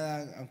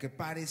ordenada, aunque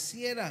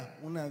pareciera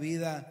una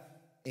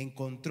vida en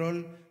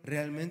control,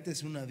 realmente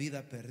es una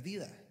vida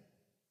perdida,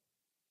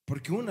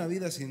 porque una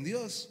vida sin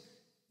Dios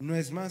no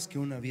es más que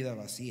una vida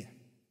vacía,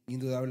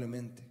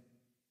 indudablemente.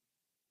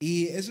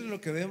 Y eso es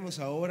lo que vemos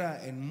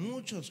ahora en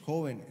muchos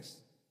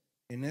jóvenes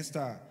en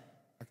esta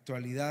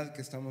actualidad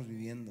que estamos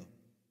viviendo.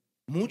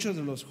 Muchos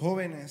de los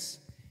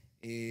jóvenes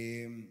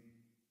les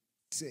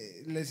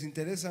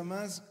interesa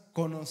más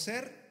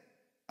conocer,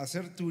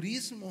 hacer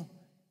turismo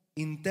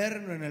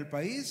interno en el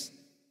país,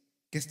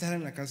 que estar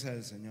en la casa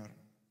del Señor.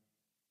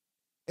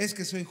 Es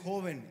que soy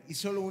joven y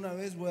solo una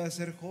vez voy a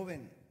ser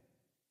joven.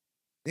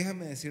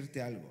 Déjame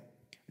decirte algo,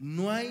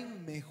 no hay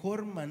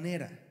mejor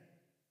manera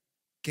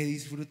que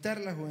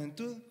disfrutar la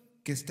juventud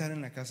que estar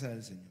en la casa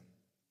del Señor,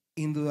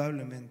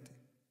 indudablemente.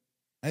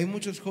 Hay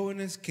muchos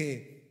jóvenes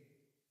que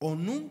o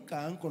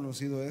nunca han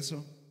conocido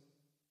eso,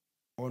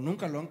 o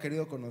nunca lo han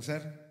querido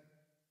conocer,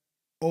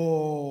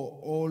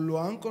 o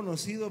lo han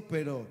conocido,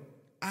 pero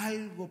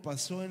algo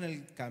pasó en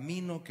el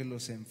camino que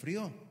los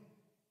enfrió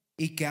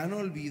y que han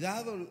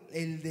olvidado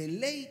el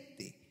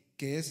deleite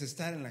que es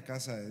estar en la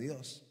casa de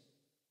Dios.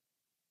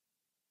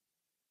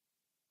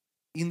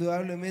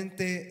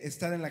 Indudablemente,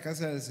 estar en la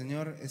casa del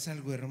Señor es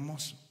algo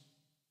hermoso,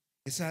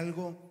 es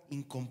algo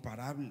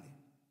incomparable.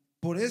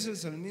 Por eso el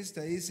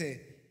salmista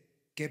dice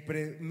que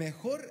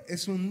mejor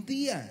es un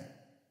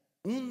día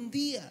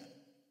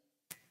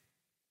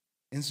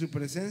en su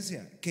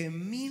presencia que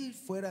 1000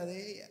 fuera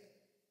de ella,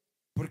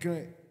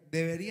 porque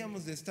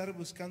deberíamos de estar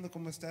buscando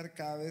cómo estar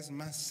cada vez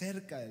más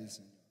cerca del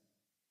Señor,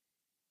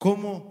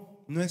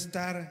 cómo no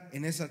estar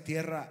en esa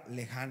tierra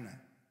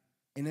lejana,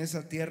 en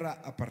esa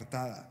tierra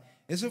apartada.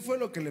 Eso fue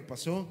lo que le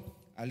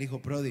pasó al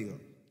hijo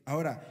pródigo.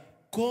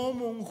 Ahora,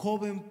 ¿cómo un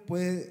joven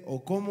puede,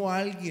 o cómo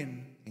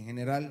alguien en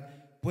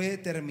general puede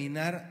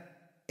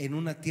terminar en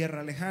una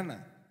tierra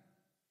lejana?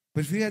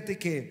 Pues fíjate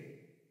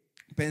que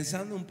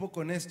pensando un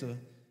poco en esto,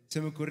 se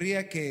me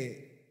ocurría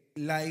que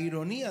la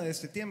ironía de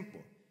este tiempo,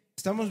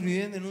 estamos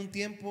viviendo en un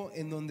tiempo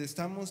en donde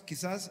estamos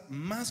quizás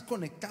más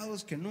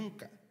conectados que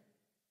nunca.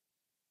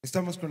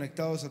 Estamos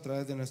conectados a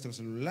través de nuestro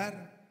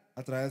celular,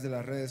 a través de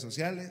las redes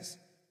sociales,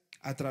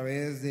 a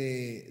través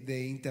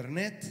de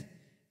internet,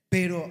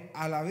 pero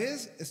a la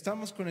vez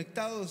estamos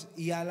conectados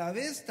y a la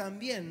vez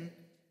también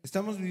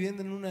estamos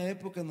viviendo en una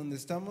época en donde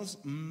estamos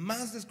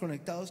más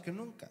desconectados que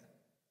nunca.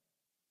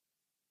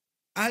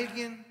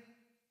 Alguien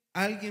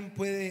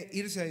puede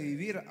irse a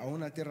vivir a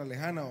una tierra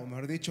lejana, o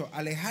mejor dicho,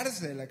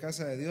 alejarse de la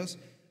casa de Dios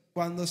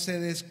cuando se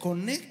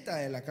desconecta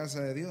de la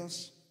casa de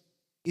Dios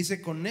y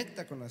se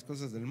conecta con las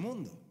cosas del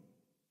mundo.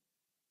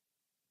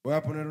 Voy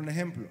a poner un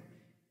ejemplo.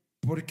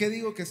 ¿Por qué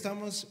digo que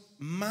estamos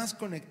más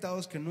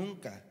conectados que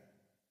nunca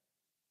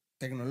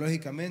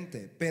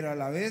tecnológicamente, pero a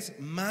la vez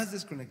más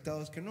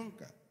desconectados que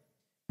nunca?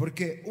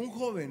 Porque un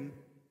joven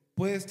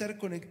puede estar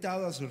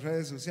conectado a sus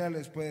redes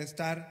sociales, puede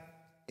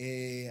estar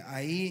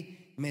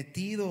ahí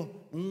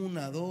metido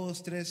 1,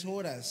 2, 3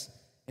 horas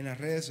en las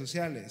redes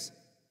sociales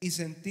y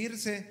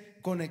sentirse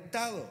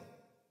conectado,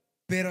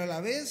 pero a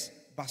la vez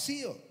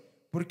vacío,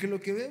 porque lo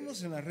que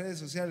vemos en las redes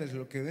sociales,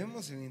 lo que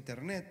vemos en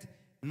internet,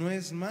 no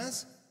es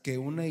más que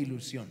una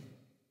ilusión.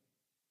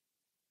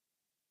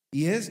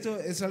 Y esto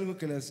es algo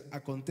que les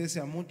acontece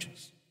a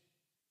muchos.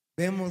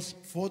 Vemos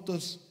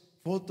fotos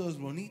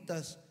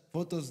bonitas,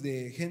 fotos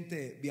de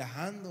gente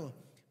viajando,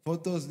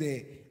 fotos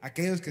de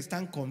aquellos que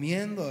están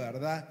comiendo,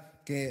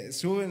 ¿verdad? Que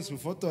suben su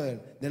foto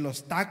de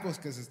los tacos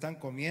que se están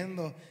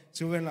comiendo,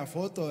 suben la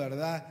foto,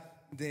 ¿verdad?,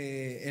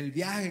 del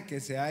viaje que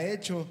se ha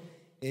hecho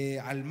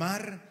al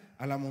mar,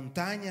 a la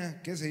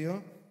montaña, qué sé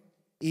yo.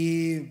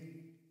 Y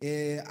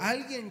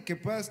alguien que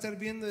pueda estar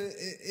viendo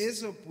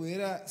eso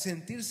pudiera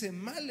sentirse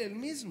mal él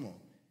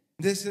mismo,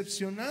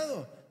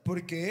 decepcionado,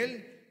 porque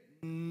él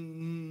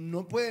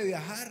no puede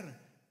viajar,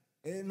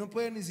 no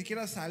puede ni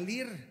siquiera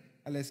salir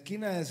a la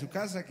esquina de su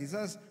casa,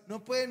 quizás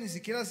no puede ni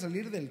siquiera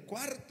salir del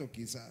cuarto,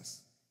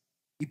 quizás,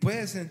 y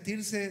puede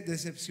sentirse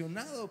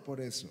decepcionado por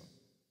eso.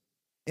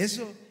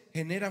 Eso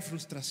genera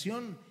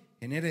frustración,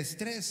 genera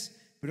estrés.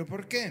 ¿Pero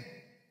por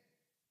qué?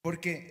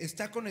 Porque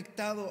está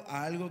conectado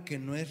a algo que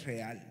no es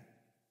real.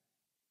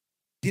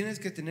 Tienes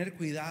que tener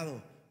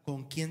cuidado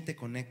con quién te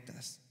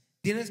conectas.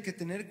 Tienes que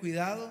tener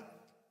cuidado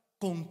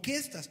con qué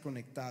estás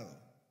conectado.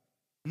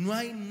 No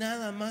hay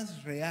nada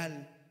más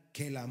real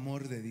que el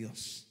amor de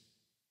Dios.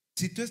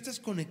 Si tú estás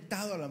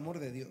conectado al amor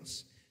de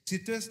Dios, si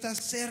tú estás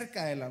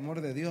cerca del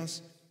amor de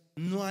Dios,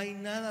 no hay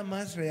nada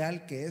más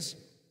real que eso.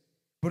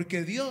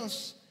 Porque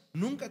Dios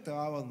nunca te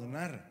va a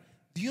abandonar.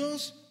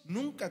 Dios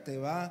nunca te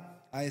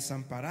va a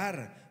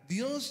desamparar.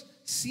 Dios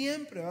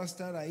siempre va a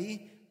estar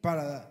ahí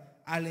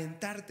para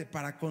alentarte,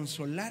 para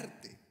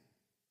consolarte.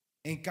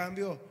 En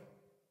cambio,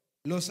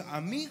 los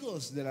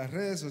amigos de las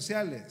redes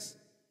sociales,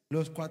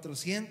 los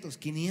 400,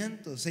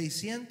 500,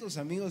 600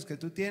 amigos que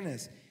tú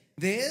tienes,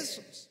 de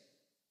esos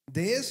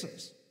De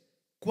esos,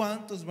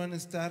 ¿cuántos van a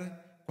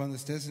estar cuando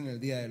estés en el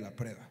día de la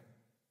prueba?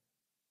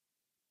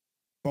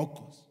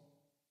 Pocos,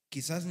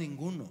 quizás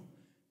ninguno,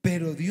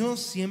 pero Dios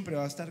siempre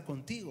va a estar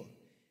contigo.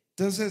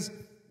 Entonces,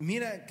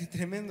 mira qué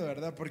tremendo,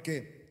 ¿verdad?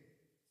 Porque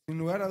sin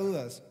lugar a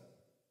dudas,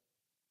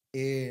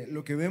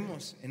 lo que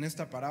vemos en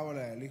esta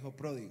parábola del hijo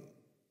pródigo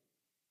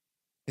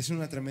es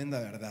una tremenda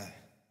verdad.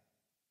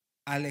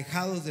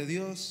 Alejados de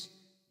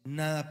Dios,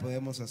 nada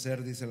podemos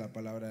hacer, dice la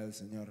palabra del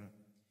Señor.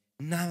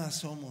 Nada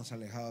somos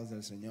alejados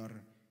del Señor.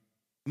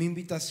 Mi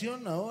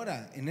invitación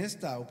ahora, en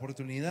esta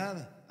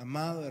oportunidad,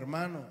 amado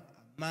hermano,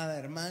 amada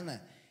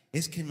hermana,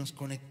 es que nos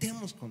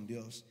conectemos con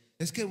Dios,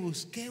 es que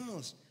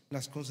busquemos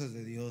las cosas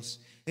de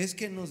Dios, es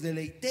que nos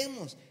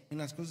deleitemos en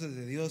las cosas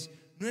de Dios.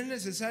 No es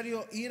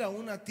necesario ir a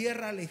una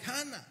tierra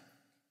lejana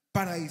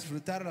para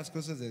disfrutar las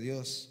cosas de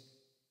Dios.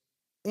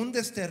 Un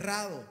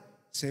desterrado,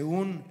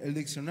 según el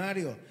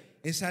diccionario,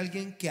 es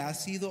alguien que ha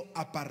sido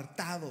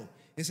apartado,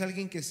 es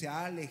alguien que se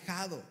ha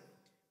alejado.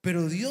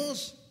 Pero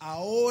Dios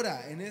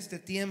ahora, en este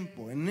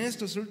tiempo, en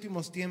estos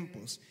últimos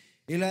tiempos,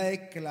 Él ha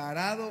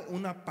declarado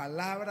una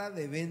palabra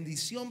de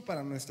bendición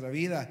para nuestra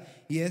vida,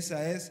 y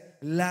esa es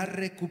la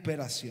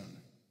recuperación.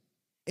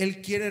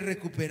 Él quiere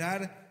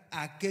recuperar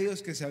a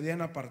aquellos que se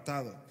habían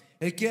apartado.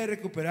 Él quiere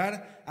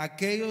recuperar a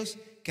aquellos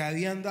que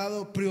habían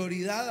dado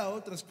prioridad a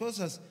otras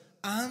cosas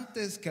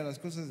antes que a las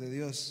cosas de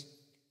Dios.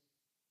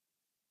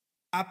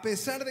 A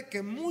pesar de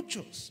que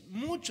muchos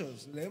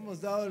le hemos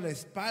dado la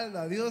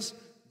espalda a Dios,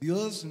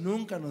 Dios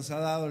nunca nos ha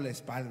dado la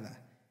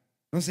espalda.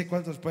 No sé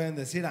cuántos pueden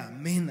decir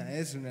amén a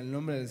eso en el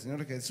nombre del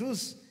Señor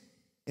Jesús.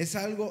 Es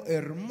algo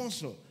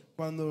hermoso.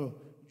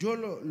 Cuando yo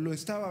lo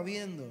estaba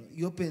viendo,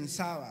 yo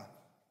pensaba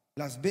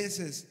las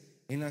veces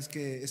en las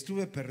que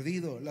estuve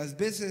perdido, las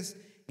veces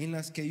en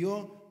las que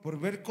yo, por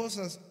ver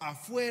cosas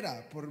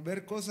afuera, por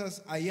ver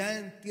cosas allá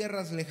en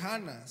tierras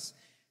lejanas,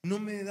 no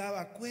me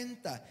daba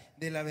cuenta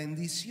de la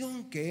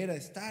bendición que era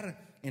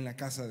estar en la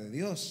casa de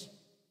Dios.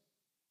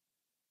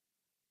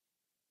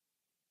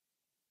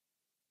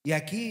 Y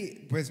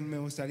aquí pues me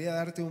gustaría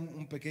darte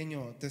un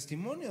pequeño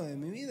testimonio de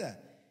mi vida.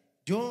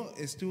 Yo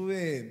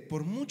estuve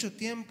por mucho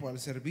tiempo al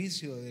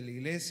servicio de la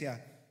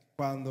iglesia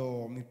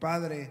cuando mi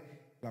padre,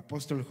 el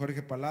apóstol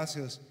Jorge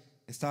Palacios,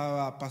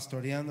 estaba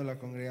pastoreando la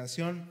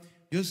congregación.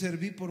 Yo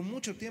serví por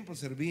mucho tiempo,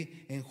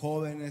 serví en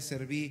jóvenes,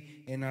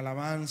 serví en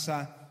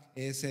alabanza,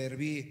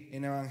 serví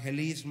en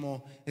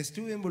evangelismo,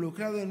 estuve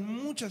involucrado en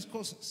muchas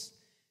cosas.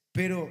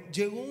 Pero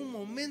llegó un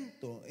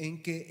momento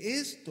en que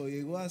esto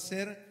llegó a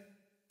ser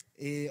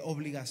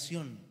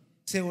obligación,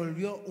 se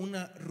volvió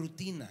una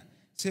rutina,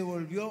 se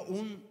volvió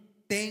un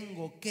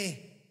tengo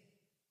que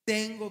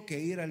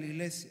ir a la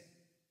iglesia,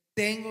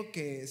 tengo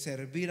que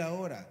servir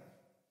ahora,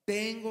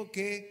 tengo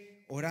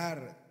que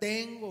orar,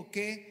 tengo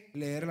que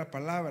leer la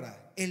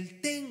palabra.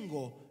 El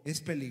tengo es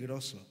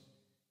peligroso,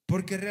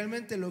 porque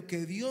realmente lo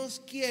que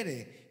Dios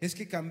quiere es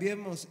que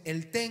cambiemos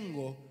el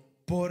tengo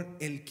por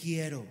el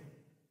quiero.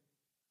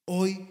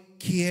 Hoy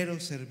quiero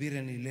servir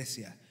en la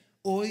iglesia.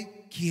 Hoy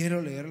quiero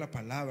leer la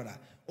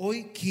palabra,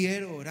 hoy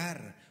quiero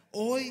orar,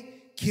 hoy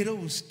quiero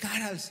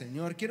buscar al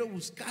Señor, quiero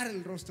buscar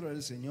el rostro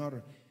del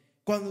Señor.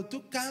 Cuando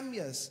tú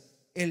cambias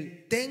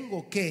el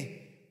tengo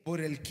que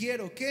por el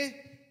quiero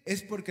que,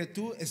 es porque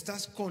tú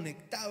estás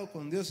conectado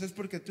con Dios, es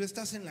porque tú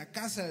estás en la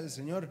casa del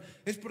Señor,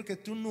 es porque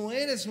tú no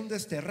eres un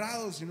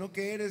desterrado, sino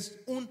que eres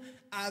un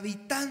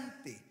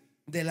habitante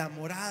de la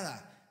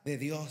morada de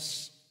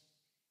Dios.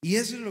 Y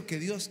eso es lo que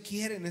Dios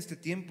quiere en este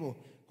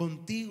tiempo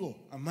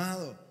contigo,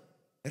 amado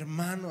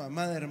hermano,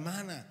 amada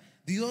hermana.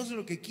 Dios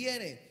lo que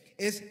quiere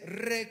es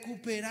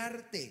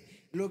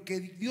recuperarte. Lo que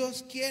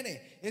Dios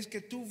quiere es que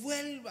tú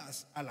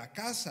vuelvas a la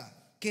casa,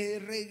 que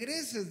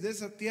regreses de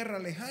esa tierra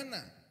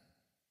lejana.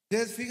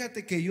 Entonces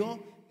fíjate que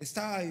yo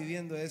estaba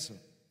viviendo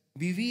eso,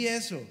 viví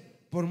eso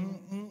por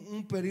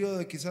un periodo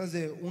de quizás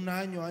de un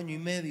año, año y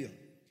medio.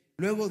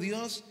 Luego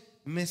Dios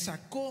me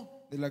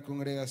sacó de la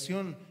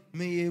congregación,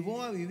 me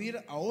llevó a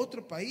vivir a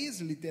otro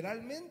país,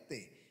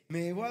 literalmente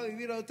me llevó a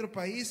vivir a otro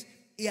país.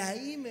 Y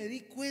ahí me di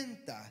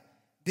cuenta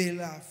de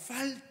la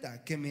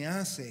falta que me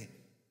hace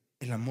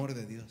el amor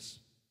de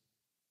Dios.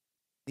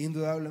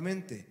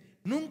 Indudablemente,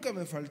 nunca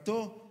me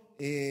faltó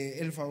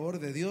el favor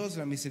de Dios,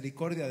 la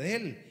misericordia de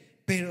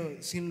Él,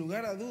 pero sin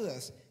lugar a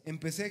dudas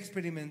empecé a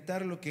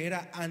experimentar lo que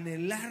era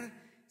anhelar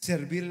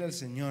servirle al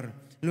Señor,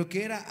 lo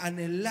que era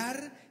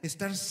anhelar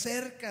estar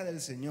cerca del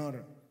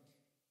Señor.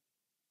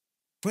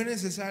 Fue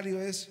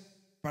necesario eso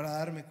para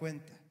darme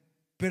cuenta.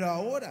 Pero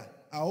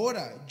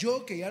ahora,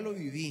 yo que ya lo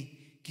viví,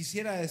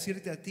 quisiera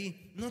decirte a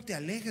ti, no te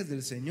alejes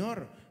del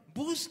Señor,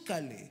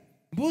 búscale,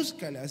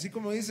 así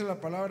como dice la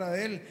palabra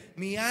de Él.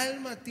 Mi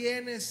alma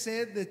tiene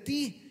sed de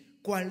ti,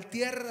 cual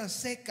tierra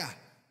seca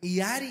y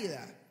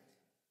árida.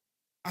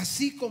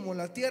 Así como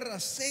la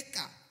tierra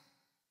seca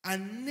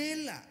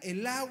anhela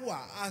el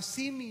agua,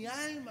 así mi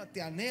alma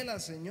te anhela,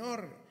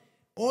 Señor.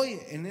 Hoy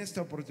en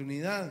esta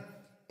oportunidad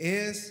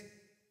es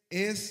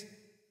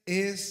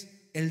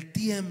el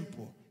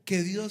tiempo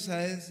que Dios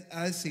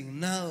ha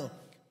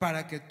designado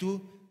para que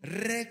tú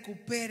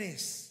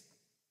recuperes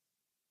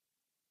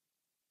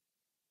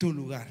tu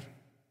lugar.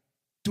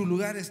 Tu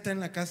lugar está en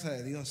la casa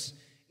de Dios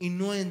y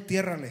no en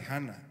tierra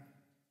lejana.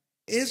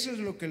 Eso es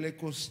lo que le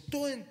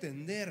costó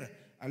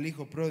entender al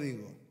hijo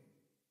pródigo.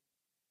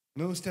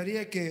 Me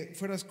gustaría que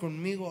fueras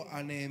conmigo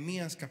a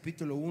Nehemías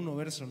capítulo 1,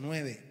 verso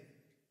 9.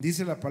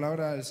 Dice la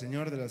palabra del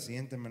Señor de la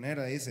siguiente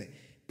manera, dice: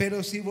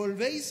 pero si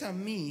volvéis a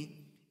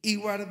mí y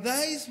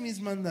guardáis mis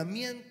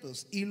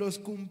mandamientos y los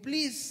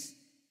cumplís,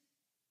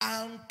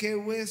 aunque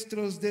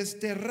vuestros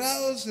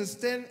desterrados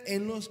estén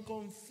en los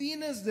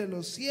confines de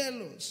los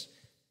cielos,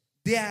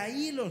 de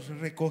ahí los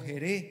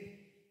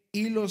recogeré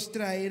y los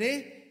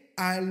traeré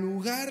al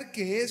lugar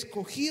que he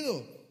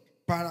escogido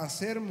para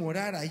hacer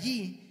morar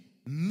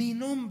allí mi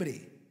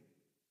nombre.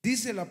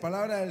 Dice la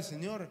palabra del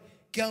Señor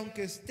que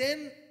aunque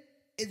estén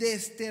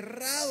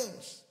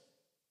desterrados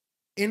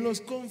en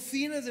los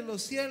confines de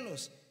los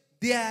cielos,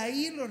 de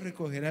ahí los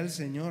recogerá el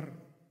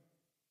Señor.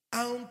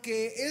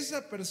 Aunque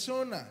esa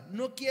persona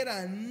no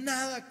quiera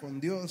nada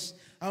con Dios,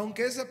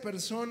 aunque esa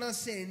persona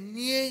se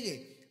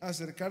niegue a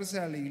acercarse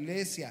a la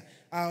iglesia,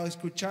 a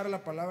escuchar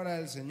la palabra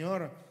del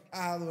Señor,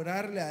 a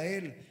adorarle a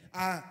Él,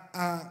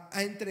 a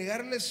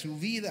entregarle su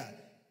vida,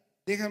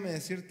 déjame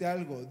decirte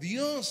algo: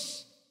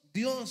 Dios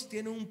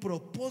tiene un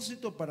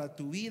propósito para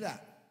tu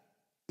vida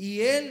y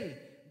Él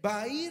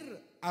va a ir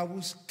a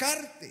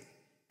buscarte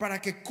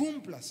para que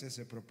cumplas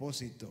ese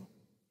propósito.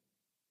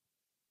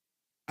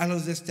 A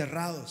los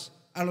desterrados,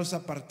 a los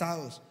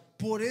apartados.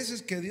 Por eso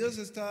es que Dios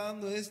está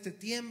dando este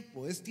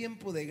tiempo, es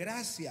tiempo de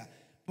gracia,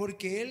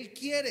 porque Él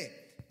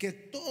quiere que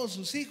todos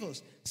sus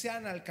hijos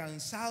sean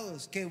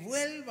alcanzados, que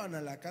vuelvan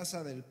a la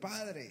casa del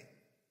Padre.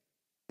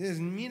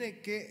 Entonces,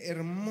 mire qué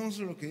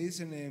hermoso lo que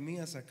dice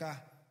Nehemías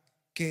acá,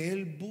 que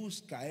Él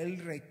busca, Él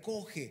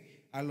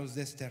recoge a los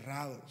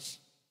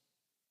desterrados.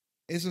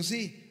 Eso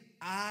sí,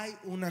 hay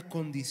una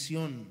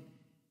condición: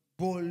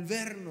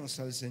 volvernos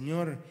al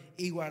Señor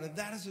y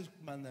guardar sus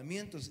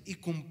mandamientos y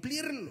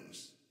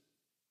cumplirlos.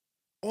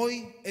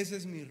 Hoy ese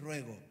es mi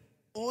ruego.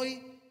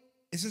 Hoy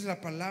esa es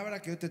la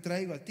palabra que yo te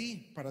traigo a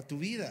ti para tu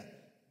vida.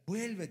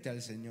 Vuélvete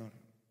al Señor.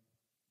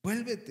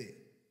 Vuélvete.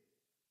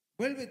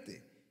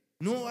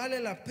 No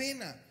vale la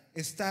pena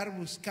estar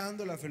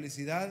buscando la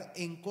felicidad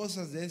en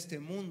cosas de este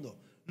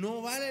mundo.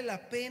 No vale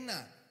la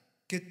pena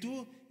que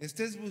tú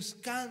estés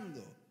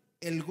buscando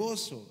el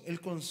gozo,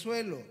 el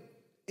consuelo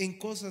en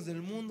cosas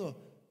del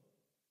mundo,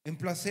 en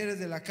placeres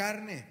de la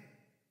carne,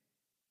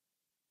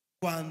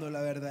 cuando la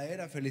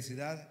verdadera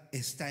felicidad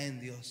está en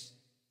Dios.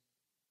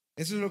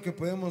 Eso es lo que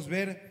podemos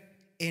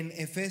ver en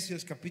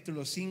Efesios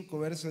capítulo 5,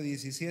 verso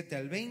 17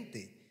 al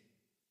 20.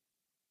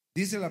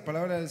 Dice la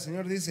palabra del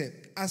Señor,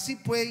 dice: así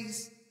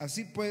pues,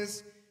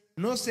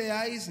 no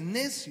seáis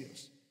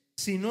necios,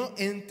 sino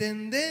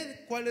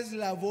entended cuál es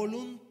la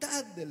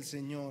voluntad del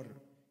Señor.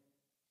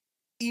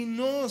 Y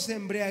no os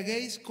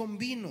embriaguéis con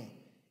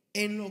vino,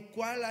 en lo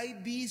cual hay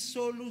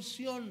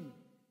disolución.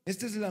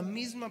 Esta es la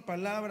misma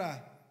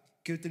palabra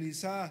que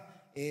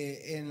utilizaba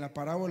en la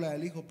parábola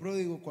del hijo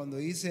pródigo cuando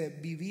dice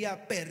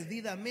vivía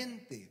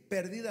perdidamente.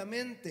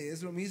 Perdidamente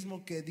es lo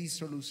mismo que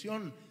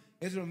disolución,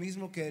 es lo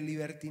mismo que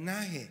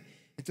libertinaje.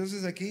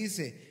 Entonces aquí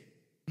dice: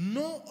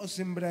 no os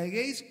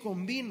embriaguéis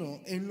con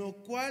vino, en lo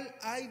cual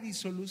hay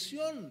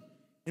disolución,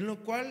 en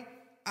lo cual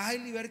hay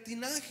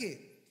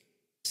libertinaje,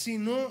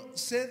 sino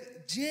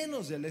sed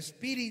llenos del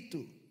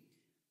Espíritu,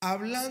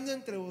 hablando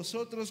entre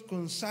vosotros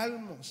con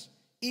salmos,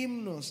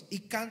 himnos y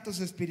cantos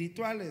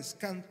espirituales,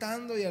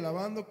 cantando y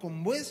alabando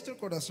con vuestro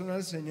corazón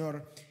al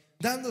Señor,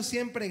 dando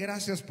siempre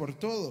gracias por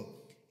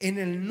todo, en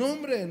el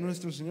nombre de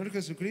nuestro Señor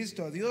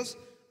Jesucristo, a Dios,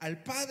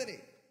 al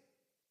Padre.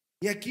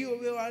 Y aquí yo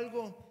veo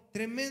algo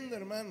tremendo,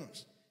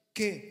 hermanos,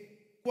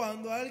 que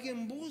cuando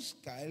alguien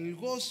busca el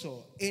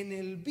gozo en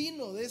el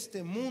vino de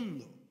este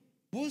mundo,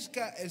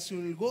 busca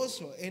el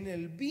gozo en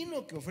el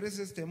vino que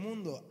ofrece este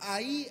mundo,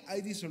 ahí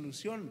hay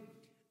disolución,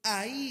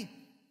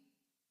 ahí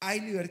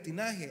hay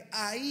libertinaje,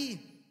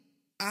 ahí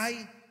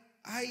hay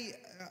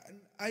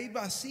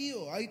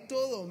vacío, hay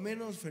todo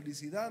menos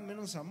felicidad,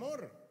 menos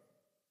amor.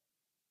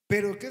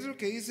 Pero ¿qué es lo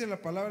que dice la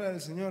palabra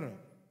del Señor?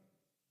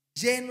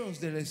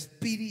 Llenos del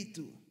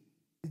Espíritu,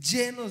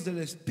 llenos del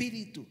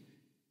Espíritu.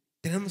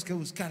 Tenemos que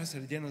buscar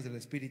ser llenos del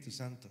Espíritu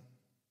Santo.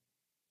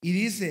 Y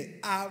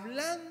dice: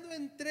 hablando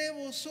entre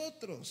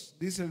vosotros,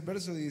 dice el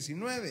verso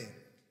 19,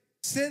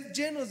 sed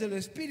llenos del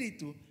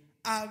Espíritu,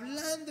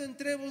 hablando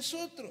entre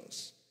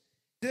vosotros.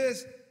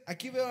 Entonces,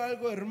 aquí veo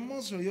algo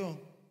hermoso yo,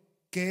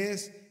 que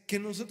es que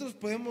nosotros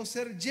podemos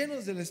ser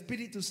llenos del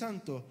Espíritu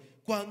Santo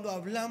cuando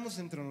hablamos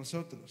entre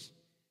nosotros,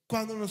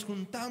 cuando nos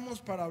juntamos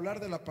para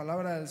hablar de la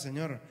palabra del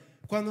Señor,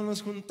 cuando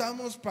nos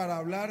juntamos para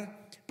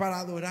hablar, para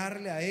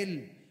adorarle a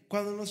Él,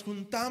 cuando nos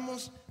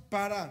juntamos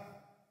para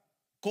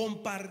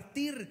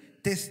compartir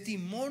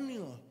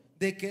testimonio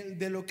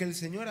de lo que el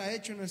Señor ha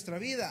hecho en nuestra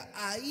vida.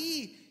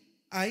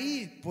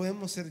 Ahí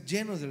podemos ser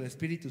llenos del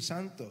Espíritu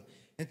Santo.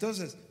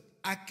 Entonces,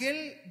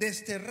 aquel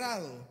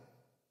desterrado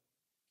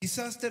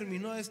quizás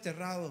terminó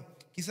desterrado,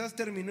 quizás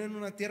terminó en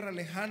una tierra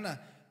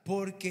lejana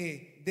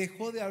porque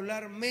dejó de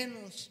hablar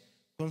menos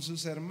con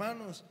sus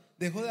hermanos,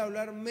 dejó de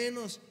hablar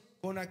menos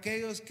con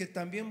aquellos que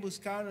también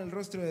buscaban el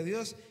rostro de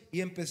Dios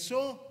y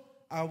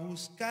empezó a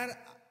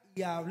buscar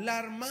y a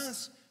hablar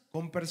más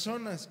con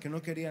personas que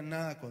no querían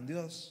nada con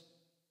Dios.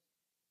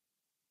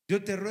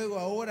 Yo te ruego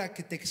ahora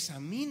que te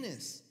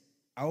examines.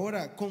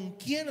 Ahora, ¿con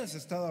quién has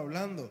estado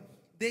hablando?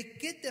 ¿De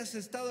qué te has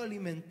estado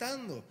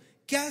alimentando?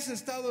 ¿Qué has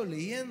estado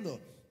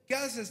leyendo? ¿Qué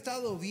has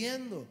estado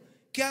viendo?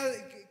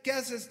 ¿Qué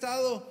has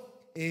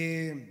estado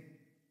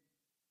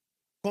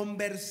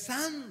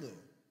conversando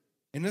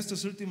en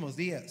estos últimos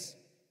días?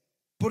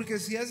 Porque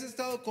si has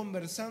estado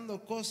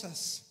conversando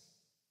cosas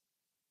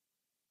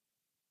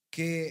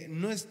que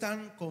no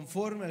están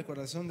conforme al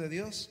corazón de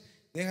Dios,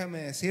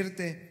 déjame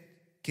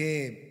decirte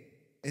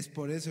que es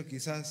por eso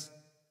quizás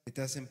que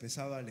te has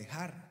empezado a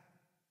alejar.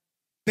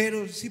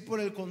 Pero si por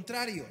el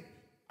contrario,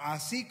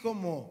 así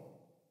como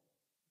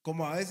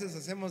a veces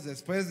hacemos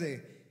después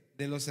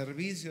de los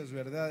servicios,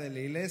 ¿verdad?, de la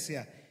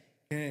iglesia,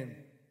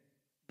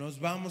 nos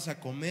vamos a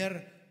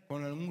comer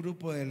con algún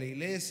grupo de la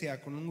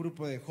iglesia, con un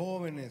grupo de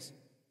jóvenes,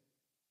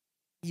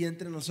 y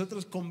entre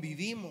nosotros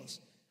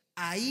convivimos.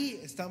 Ahí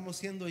estamos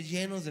siendo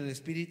llenos del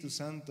Espíritu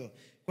Santo.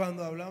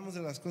 Cuando hablamos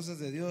de las cosas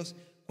de Dios,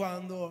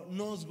 cuando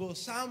nos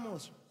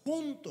gozamos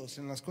juntos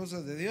en las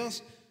cosas de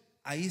Dios,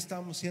 ahí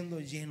estamos siendo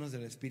llenos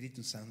del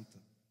Espíritu Santo.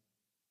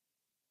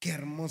 Qué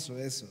hermoso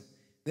eso.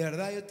 De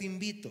verdad, yo te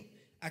invito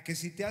a que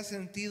si te has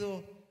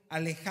sentido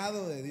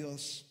alejado de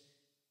Dios,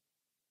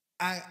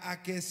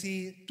 a que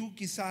si tú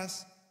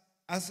quizás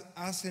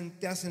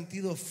te has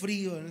sentido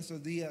frío en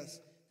estos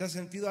días, te has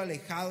sentido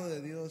alejado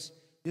de Dios,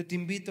 yo te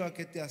invito a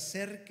que te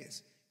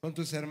acerques con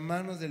tus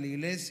hermanos de la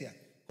iglesia,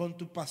 con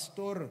tu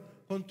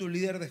pastor, con tu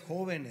líder de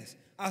jóvenes.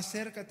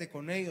 Acércate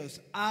con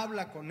ellos,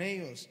 habla con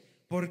ellos.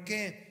 ¿Por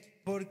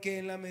qué? Porque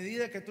en la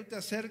medida que tú te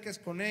acerques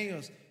con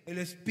ellos, el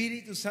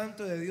Espíritu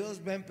Santo de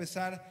Dios va a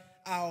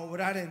empezar a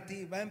obrar en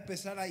ti, va a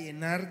empezar a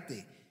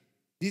llenarte.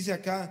 Dice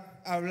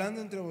acá,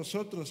 hablando entre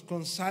vosotros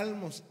con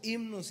salmos,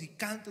 himnos y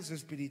cantos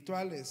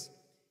espirituales,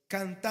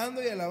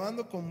 cantando y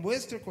alabando con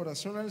vuestro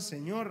corazón al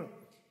Señor,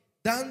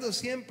 dando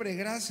siempre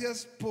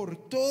gracias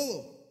por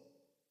todo.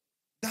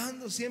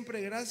 Dando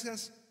siempre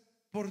gracias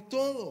por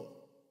todo.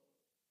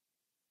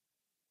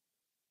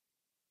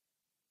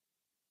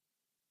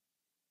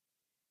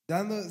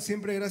 Dando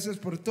siempre gracias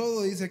por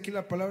todo, dice aquí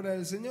la palabra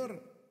del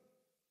Señor.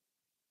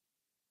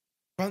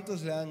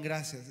 ¿Cuántos le dan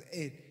gracias?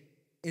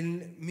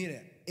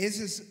 Mire,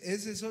 esa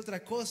es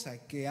otra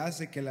cosa que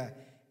hace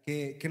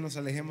que nos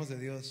alejemos de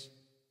Dios.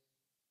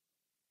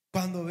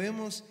 Cuando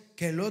vemos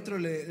que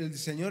el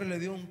Señor le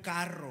dio un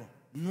carro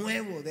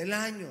nuevo del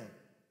año,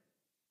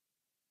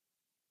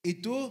 y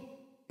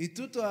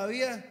tú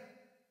todavía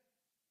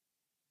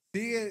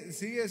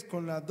sigues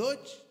con la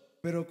Dodge,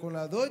 pero con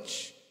la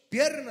Dodge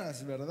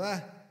piernas,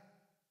 ¿verdad?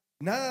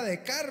 Nada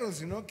de carro,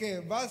 sino que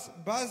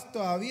vas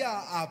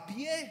todavía a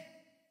pie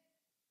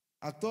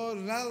a todos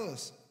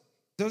lados.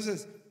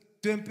 Entonces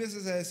tú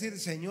empiezas a decir,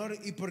 Señor,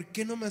 ¿y por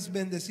qué no me has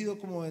bendecido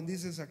como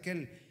bendices a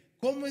aquel?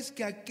 ¿Cómo es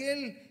que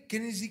aquel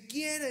que ni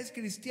siquiera es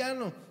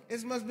cristiano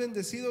es más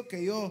bendecido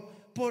que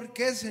yo? ¿Por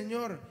qué,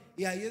 Señor?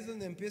 Y ahí es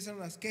donde empiezan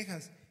las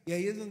quejas, y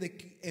ahí es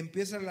donde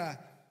empieza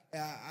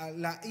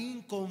la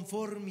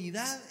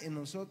inconformidad en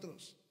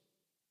nosotros.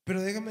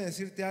 Pero déjame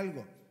decirte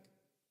algo.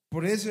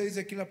 Por eso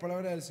dice aquí la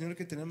palabra del Señor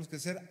que tenemos que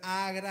ser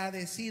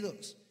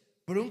agradecidos.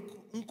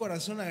 Pero un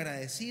corazón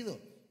agradecido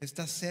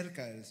está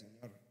cerca del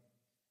Señor.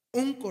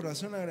 Un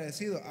corazón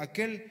agradecido,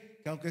 aquel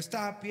que aunque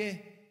está a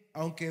pie,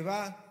 aunque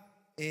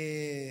va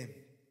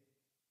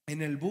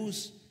en el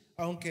bus,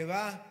 aunque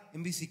va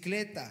en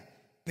bicicleta,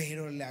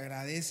 pero le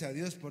agradece a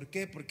Dios. ¿Por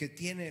qué? Porque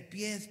tiene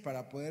pies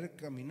para poder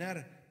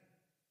caminar,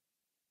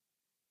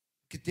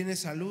 que tiene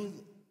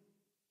salud.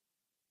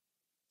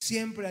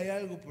 Siempre hay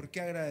algo por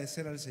qué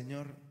agradecer al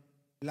Señor.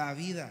 La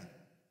vida.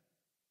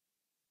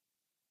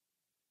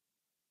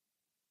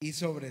 Y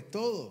sobre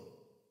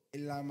todo,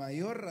 la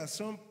mayor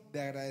razón de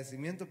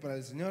agradecimiento para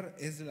el Señor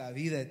es la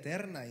vida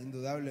eterna,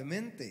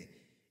 indudablemente.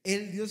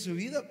 Él dio su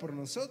vida por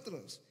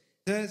nosotros.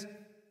 Entonces,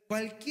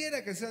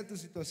 cualquiera que sea tu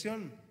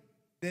situación,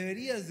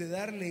 deberías de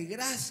darle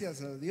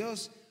gracias a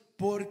Dios,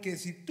 porque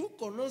si tú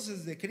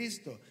conoces de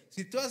Cristo,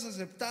 si tú has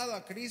aceptado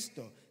a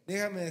Cristo,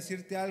 déjame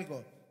decirte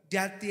algo,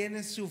 ya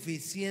tienes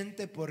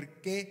suficiente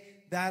por qué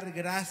dar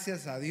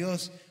gracias a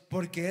Dios,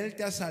 porque Él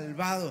te ha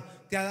salvado,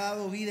 te ha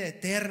dado vida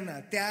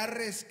eterna, te ha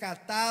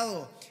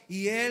rescatado,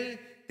 y Él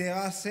te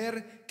va a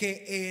hacer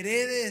que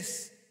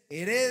heredes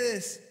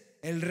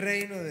el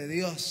reino de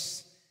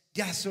Dios.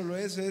 Ya solo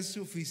eso es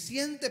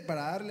suficiente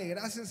para darle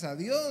gracias a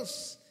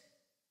Dios.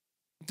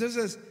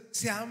 Entonces,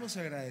 seamos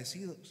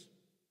agradecidos,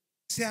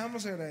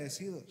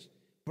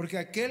 porque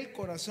aquel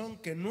corazón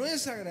que no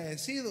es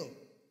agradecido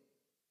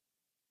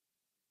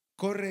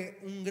corre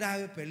un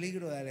grave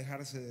peligro de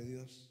alejarse de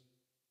Dios.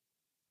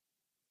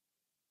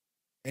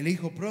 El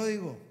hijo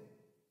pródigo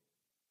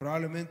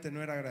probablemente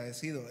no era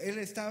agradecido. Él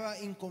estaba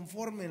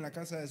inconforme en la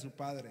casa de su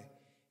padre.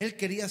 Él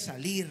quería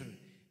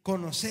salir,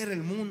 conocer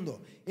el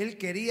mundo. Él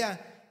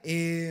quería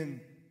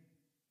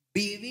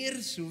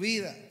vivir su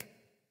vida.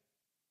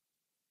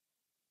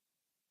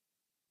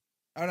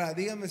 Ahora,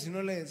 dígame si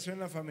no le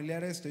suena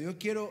familiar esto. Yo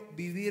quiero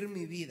vivir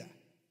mi vida.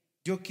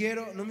 Yo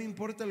quiero, no me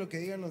importa lo que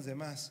digan los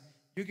demás.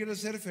 Yo quiero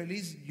ser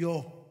feliz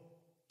yo.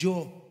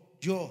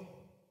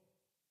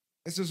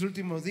 Estos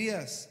últimos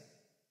días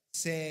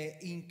se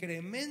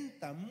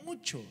incrementa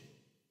mucho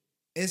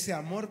ese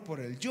amor por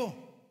el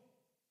yo.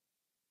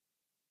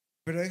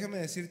 Pero déjame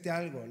decirte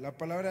algo. La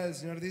palabra del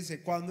Señor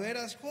dice: cuando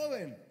eras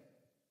joven,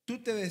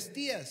 tú te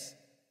vestías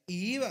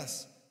y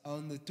ibas a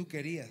donde tú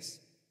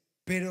querías.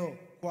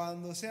 Pero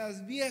cuando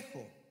seas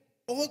viejo,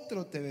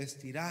 otro te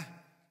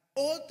vestirá,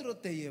 otro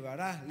te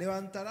llevará.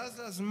 Levantarás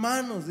las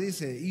manos,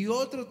 dice, y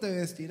otro te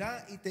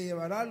vestirá y te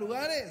llevará a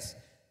lugares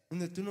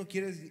donde tú no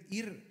quieres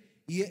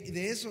ir. Y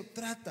de eso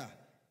trata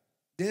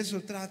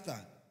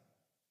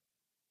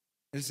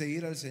el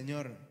seguir al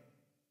Señor.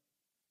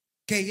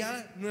 Que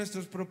ya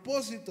nuestros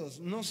propósitos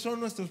no son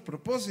nuestros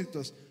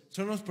propósitos,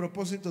 son los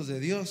propósitos de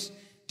Dios.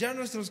 Ya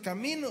nuestros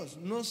caminos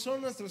no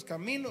son nuestros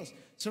caminos,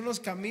 son los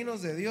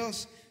caminos de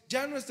Dios.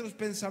 Ya nuestros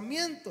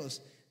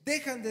pensamientos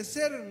dejan de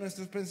ser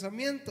nuestros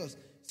pensamientos,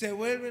 se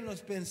vuelven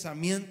los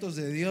pensamientos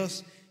de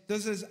Dios.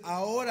 Entonces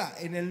ahora,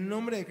 en el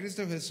nombre de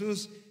Cristo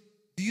Jesús,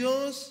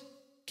 Dios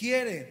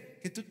quiere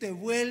que tú te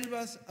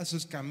vuelvas a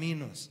sus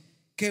caminos,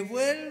 que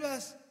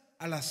vuelvas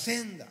a la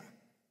senda.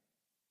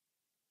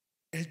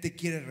 Él te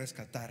quiere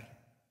rescatar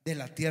de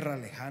la tierra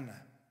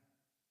lejana.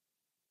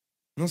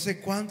 No sé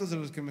cuántos de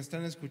los que me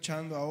están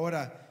escuchando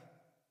ahora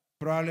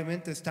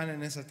probablemente están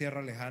en esa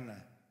tierra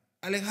lejana,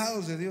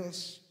 alejados de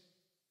Dios,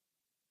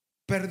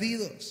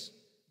 perdidos,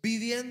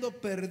 viviendo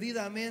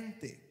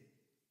perdidamente,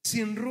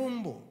 sin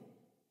rumbo,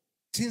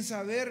 sin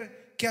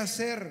saber qué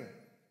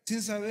hacer,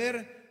 sin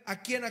saber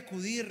a quién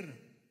acudir.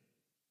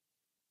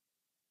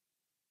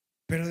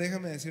 Pero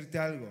déjame decirte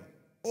algo.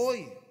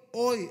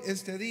 Hoy,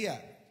 este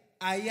día,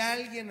 hay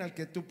alguien al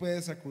que tú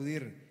puedes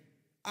acudir.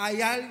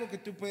 Hay algo que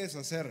tú puedes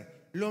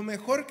hacer. Lo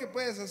mejor que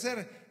puedes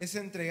hacer es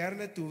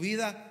entregarle tu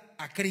vida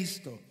a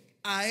Cristo.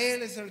 A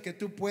Él es el que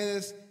tú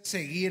puedes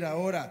seguir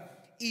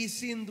ahora. Y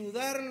sin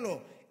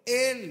dudarlo,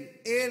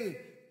 Él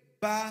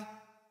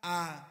va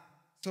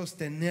a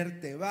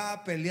sostenerte, va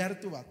a pelear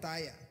tu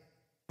batalla,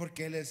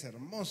 porque Él es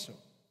hermoso.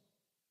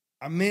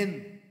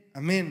 Amén,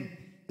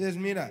 amén. Entonces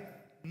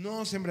mira,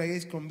 no os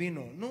embriaguéis con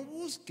vino. No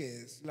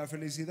busques la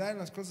felicidad en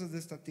las cosas de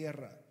esta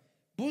tierra.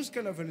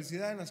 Busca la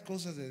felicidad en las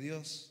cosas de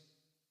Dios.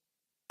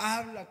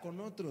 Habla con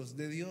otros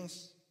de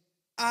Dios.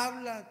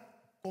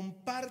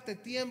 Comparte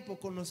tiempo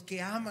con los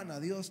que aman a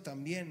Dios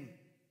también.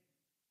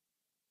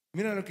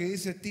 Mira lo que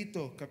dice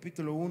Tito,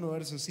 capítulo 1,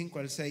 versos 5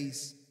 al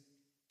 6.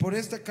 Por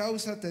esta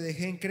causa te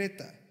dejé en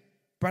Creta,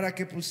 para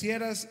que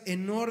pusieras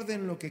en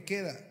orden lo que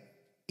queda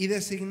y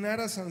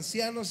designaras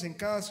ancianos en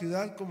cada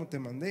ciudad como te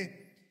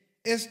mandé.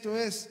 Esto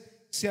es,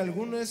 si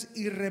alguno es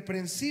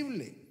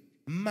irreprensible,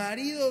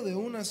 marido de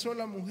una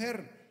sola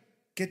mujer,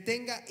 que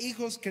tenga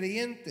hijos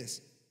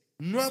creyentes,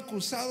 no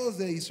acusados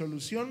de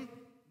disolución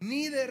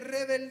ni de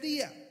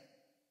rebeldía.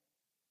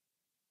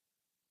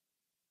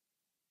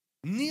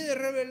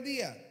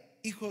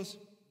 Hijos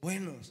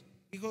buenos,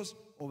 hijos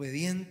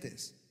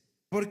obedientes.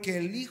 Porque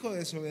el hijo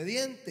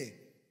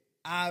desobediente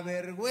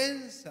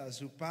avergüenza a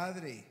su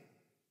padre.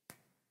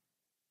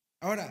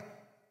 Ahora,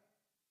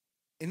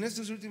 en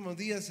estos últimos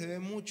días se ve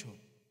mucho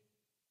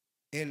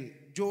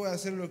yo voy a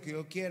hacer lo que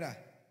yo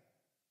quiera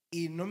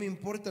y no me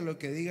importa lo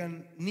que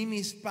digan ni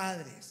mis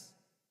padres.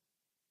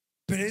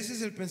 Pero ese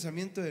es el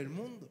pensamiento del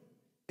mundo.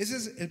 Ese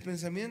es el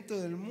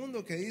pensamiento del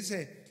mundo que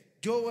dice: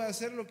 yo voy a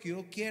hacer lo que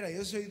yo quiera,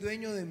 yo soy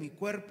dueño de mi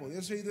cuerpo,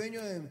 yo soy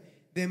dueño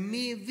de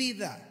mi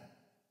vida.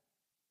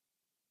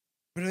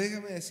 Pero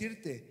déjame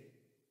decirte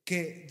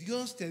que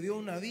Dios te dio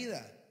una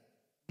vida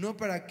no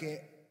para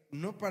que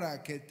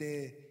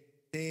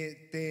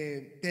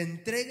te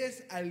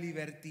entregues al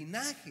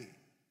libertinaje,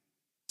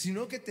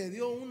 sino que te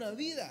dio una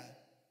vida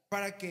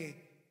para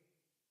que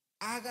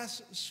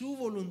hagas su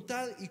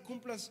voluntad y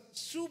cumplas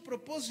su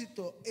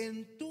propósito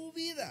en tu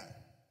vida.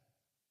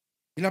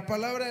 Y la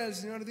palabra del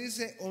Señor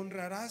dice: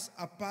 honrarás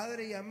a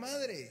padre y a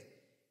madre.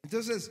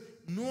 Entonces,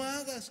 no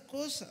hagas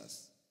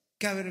cosas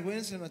que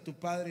avergüencen a tu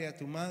padre y a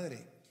tu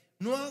madre.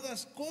 No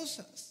hagas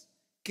cosas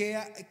que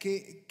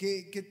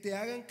te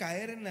hagan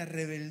caer en la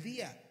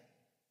rebeldía.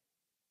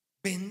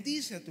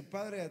 Bendice a tu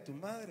padre y a tu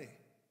madre.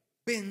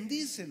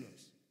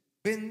 Bendícelos.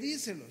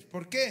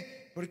 ¿Por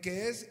qué?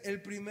 Porque es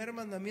el primer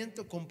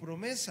mandamiento con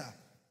promesa.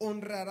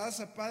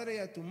 Honrarás a padre y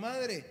a tu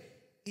madre,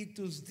 y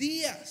tus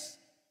días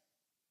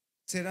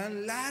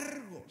serán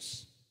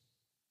largos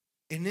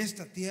en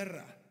esta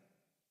tierra.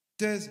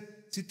 Entonces,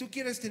 si tú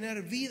quieres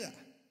tener vida,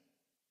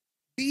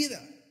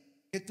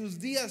 que tus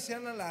días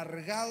sean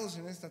alargados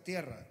en esta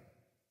tierra,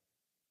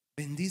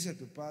 bendice a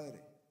tu padre.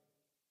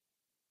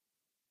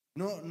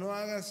 No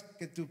hagas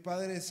que tu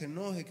padre se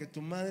enoje, que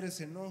tu madre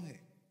se enoje.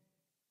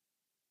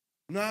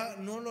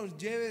 No los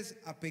lleves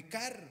a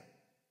pecar.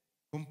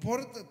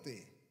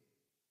 Compórtate.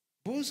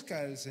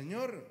 Busca al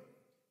Señor.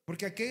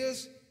 Porque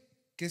aquellos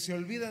que se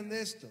olvidan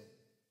de esto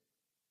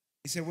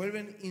y se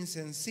vuelven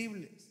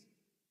insensibles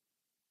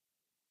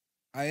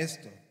a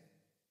esto,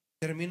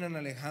 terminan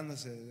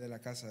alejándose de la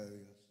casa de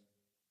Dios.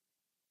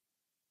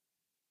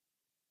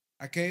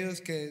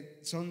 Aquellos que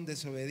son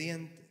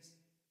desobedientes,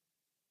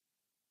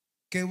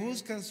 que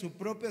buscan su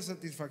propia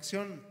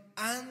satisfacción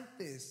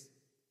antes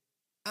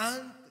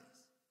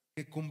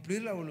que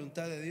cumplir la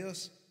voluntad de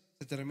Dios,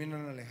 se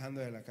terminan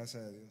alejando de la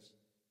casa de Dios.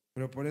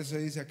 Pero por eso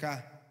dice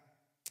acá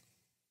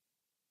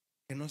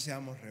que no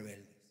seamos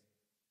rebeldes,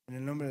 en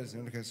el nombre del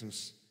Señor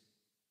Jesús.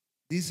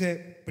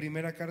 Dice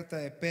primera carta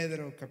de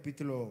Pedro,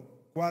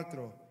 capítulo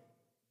 4,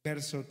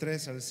 verso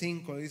 3 al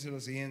 5, dice lo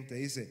siguiente,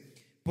 dice: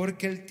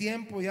 porque el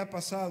tiempo ya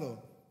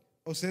pasado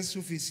os es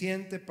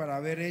suficiente para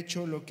haber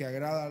hecho lo que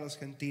agrada a los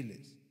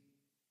gentiles,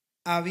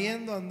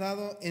 habiendo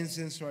andado en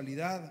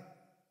sensualidad,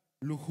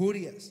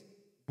 lujurias,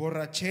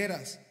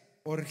 borracheras,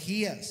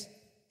 orgías,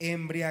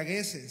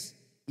 embriagueces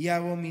y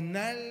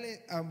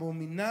abominables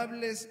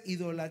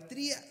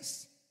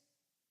idolatrías.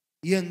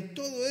 Y en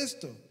todo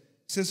esto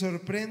se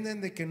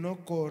sorprenden de que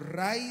no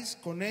corráis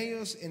con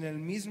ellos en el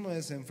mismo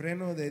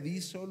desenfreno de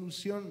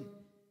disolución,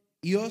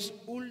 y os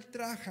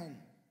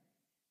ultrajan.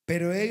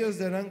 Pero ellos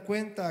darán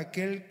cuenta a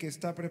aquel que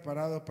está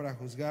preparado para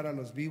juzgar a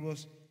los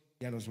vivos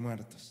y a los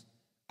muertos.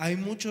 Hay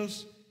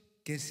muchos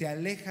que se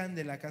alejan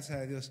de la casa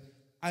de Dios.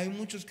 Hay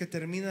muchos que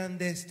terminan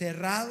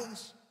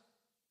desterrados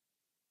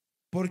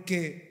por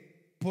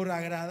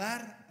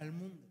agradar al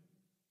mundo,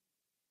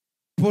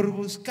 por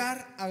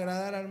buscar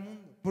agradar al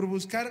mundo, por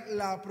buscar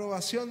la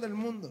aprobación del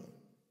mundo.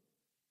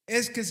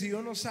 Es que si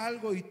yo no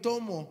salgo y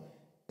tomo,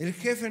 el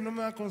jefe no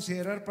me va a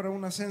considerar para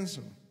un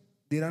ascenso,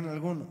 dirán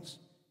algunos.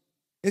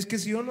 Es que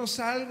si yo no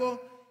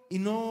salgo y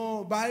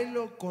no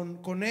bailo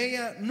con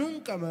ella,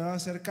 nunca me va a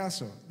hacer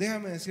caso.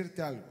 Déjame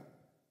decirte algo.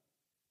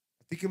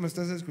 A ti que me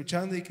estás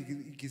escuchando y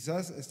que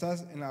quizás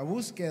estás en la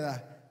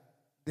búsqueda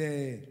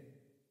de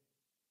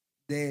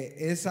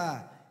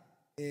esa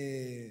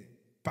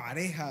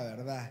pareja,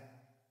 ¿verdad?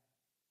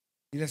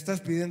 Y le estás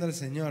pidiendo al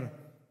Señor,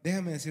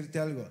 déjame decirte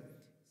algo.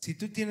 Si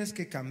tú tienes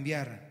que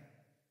cambiar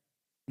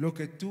lo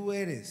que tú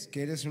eres,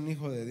 que eres un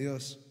hijo de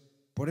Dios,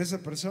 por esa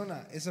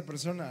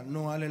persona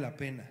no vale la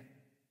pena.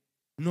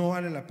 No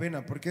vale la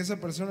pena, porque esa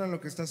persona lo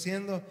que está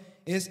haciendo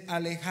es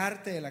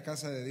alejarte de la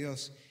casa de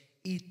Dios.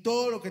 Y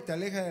todo lo que te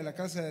aleja de la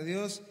casa de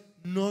Dios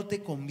no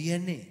te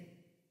conviene.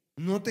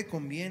 No te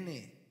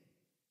conviene.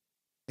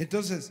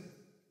 Entonces,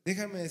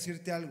 déjame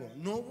decirte algo.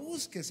 No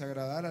busques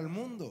agradar al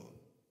mundo.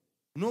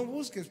 No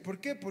busques. ¿Por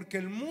qué? Porque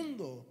el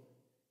mundo,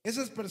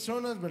 esas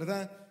personas,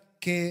 ¿verdad?,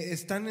 que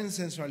están en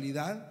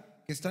sensualidad,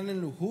 que están en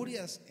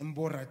lujurias, en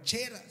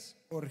borracheras,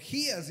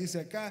 orgías,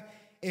 dice acá,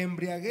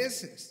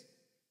 embriagueces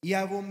y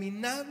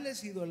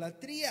abominables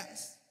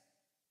idolatrías.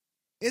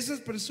 Esas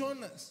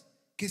personas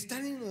que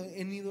están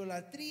en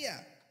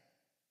idolatría,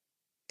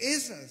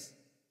 esas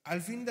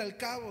al fin y al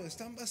cabo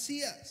están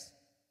vacías.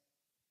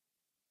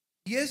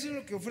 Y eso es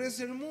lo que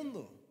ofrece el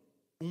mundo,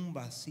 un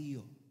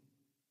vacío.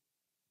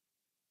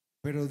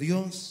 Pero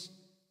Dios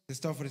te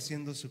está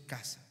ofreciendo su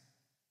casa.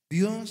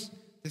 Dios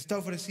te está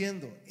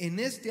ofreciendo en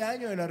este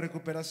año de la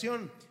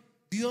recuperación,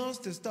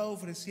 Dios te está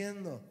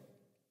ofreciendo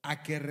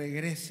a que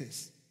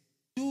regreses.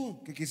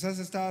 Tú que quizás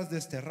estabas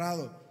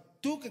desterrado,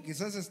 tú que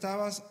quizás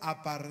estabas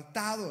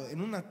apartado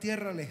en una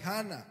tierra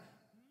lejana,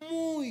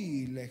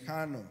 muy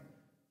lejano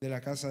de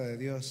la casa de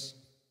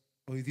Dios,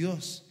 hoy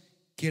Dios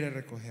quiere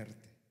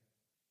recogerte,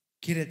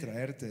 quiere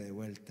traerte de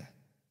vuelta.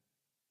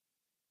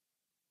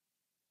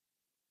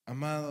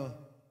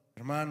 Amado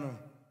hermano,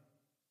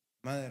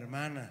 amada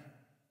hermana,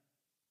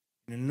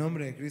 en el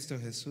nombre de Cristo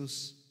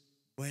Jesús,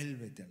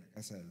 vuélvete a la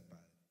casa del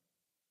Padre.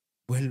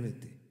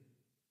 Vuélvete.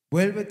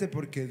 Vuélvete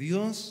porque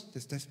Dios te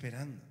está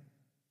esperando.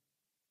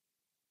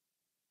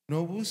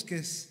 No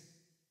busques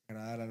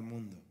agradar al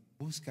mundo,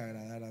 busca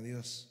agradar a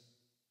Dios.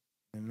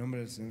 En el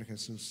nombre del Señor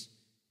Jesús.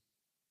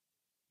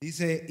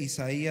 Dice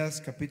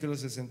Isaías capítulo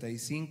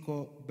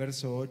 65,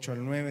 verso 8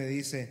 al 9,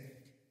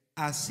 dice: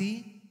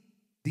 así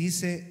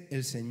dice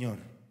el Señor,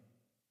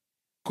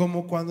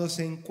 como cuando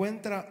se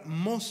encuentra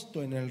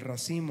mosto en el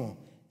racimo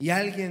y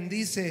alguien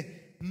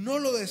dice: no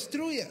lo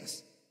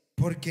destruyas,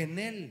 porque en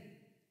él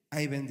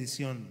hay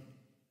bendición.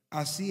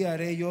 Así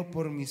haré yo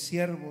por mis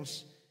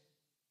siervos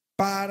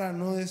para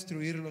no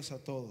destruirlos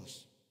a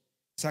todos.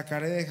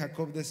 Sacaré de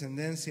Jacob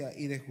descendencia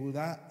y de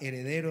Judá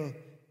heredero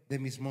de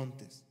mis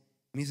montes.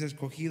 Mis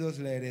escogidos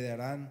le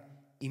heredarán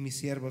y mis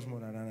siervos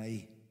morarán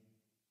ahí.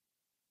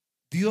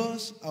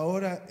 Dios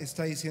ahora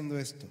está diciendo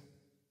esto: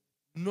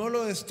 no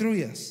lo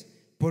destruyas,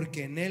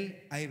 porque en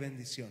él hay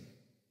bendición.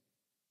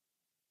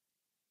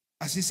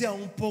 Así sea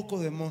un poco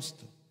de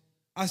mosto,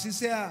 así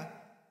sea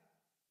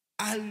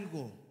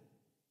algo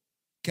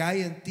que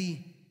hay en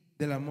ti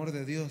del amor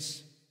de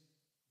Dios,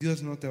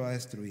 Dios no te va a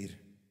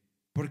destruir,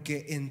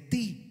 porque en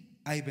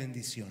ti hay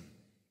bendición.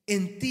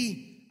 En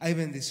ti hay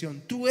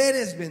bendición. Tú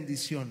eres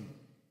bendición.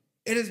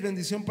 Eres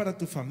bendición para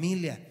tu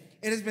familia.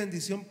 Eres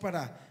bendición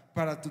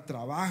para tu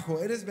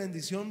trabajo. Eres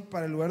bendición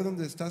para el lugar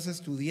donde estás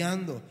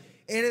estudiando.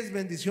 Eres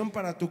bendición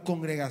para tu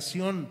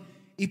congregación.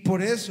 Y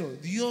por eso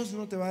Dios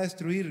no te va a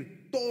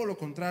destruir. Todo lo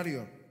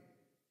contrario.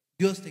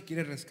 Dios te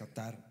quiere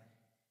rescatar.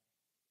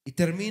 Y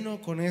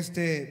termino con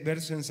este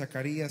verso en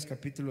Zacarías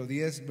capítulo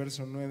 10,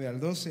 verso 9 al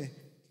 12,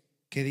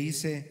 que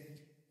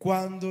dice: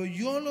 cuando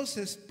yo los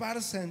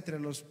esparza entre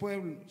los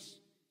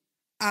pueblos,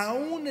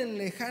 aún en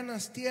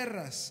lejanas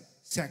tierras,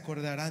 se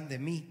acordarán de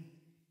mí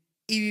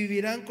y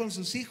vivirán con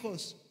sus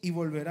hijos y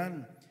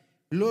volverán.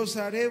 Los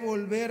haré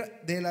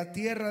volver de la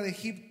tierra de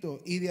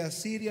Egipto y de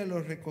Asiria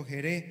los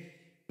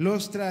recogeré.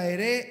 Los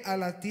traeré a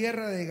la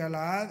tierra de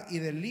Galaad y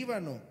del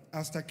Líbano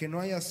hasta que no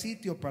haya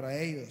sitio para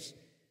ellos.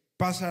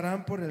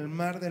 Pasarán por el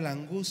mar de la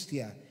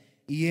angustia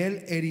y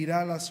él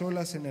herirá las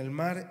olas en el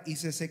mar y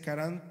se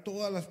secarán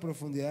todas las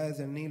profundidades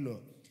del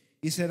Nilo.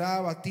 Y será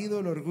abatido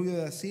el orgullo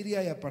de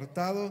Asiria y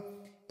apartado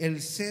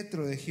el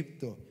cetro de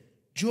Egipto.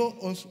 Yo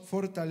os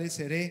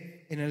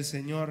fortaleceré en el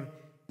Señor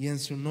y en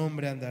su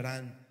nombre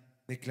andarán,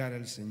 declara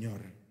el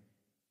Señor.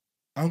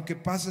 Aunque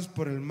pases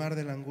por el mar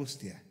de la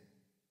angustia,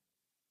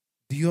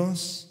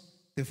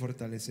 Dios te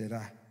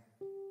fortalecerá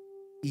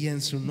y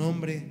en su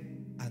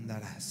nombre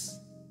andarás.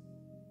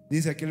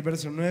 Dice aquí el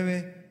verso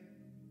 9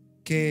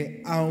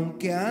 que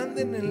aunque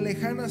anden en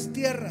lejanas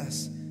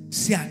tierras,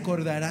 se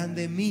acordarán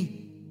de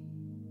mí.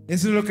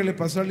 Eso es lo que le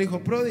pasó al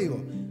hijo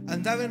pródigo.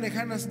 Andaba en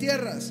lejanas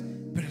tierras,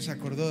 pero se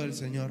acordó del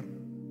Señor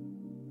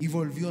y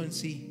volvió en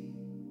sí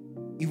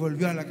y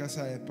volvió a la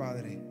casa del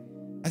Padre.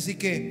 Así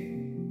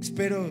que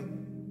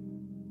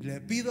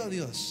le pido a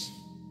Dios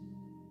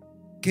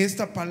que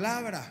esta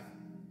palabra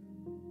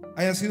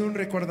haya sido un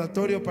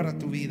recordatorio para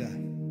tu vida,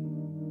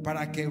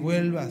 para que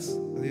vuelvas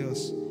a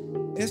Dios.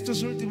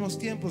 Estos últimos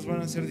tiempos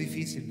van a ser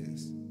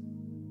difíciles.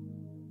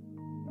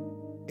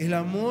 El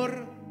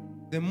amor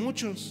de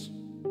muchos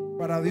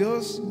para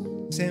Dios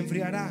se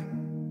enfriará.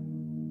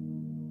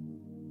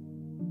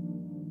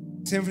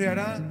 Se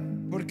enfriará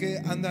porque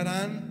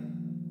andarán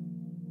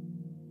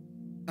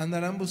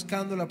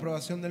buscando la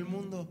aprobación del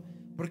mundo,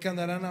 porque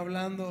andarán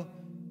hablando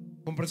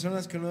con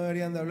personas que no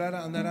deberían de hablar,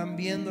 andarán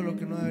viendo lo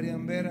que no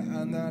deberían ver,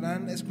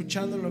 andarán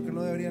escuchando lo que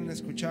no deberían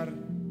escuchar,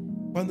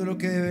 cuando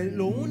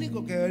lo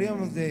único que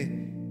deberíamos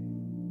de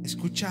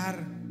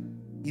escuchar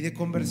y de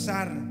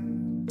conversar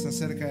es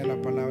acerca de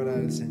la palabra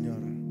del Señor.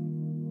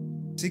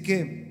 Así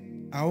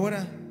que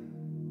ahora,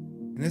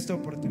 en esta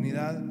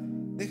oportunidad,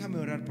 déjame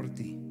orar por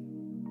ti.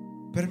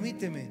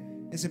 Permíteme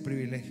ese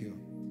privilegio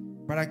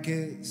para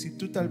que, si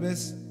tú tal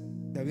vez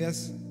te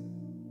habías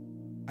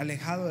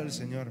alejado del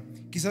Señor,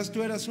 quizás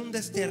tú eras un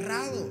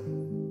desterrado,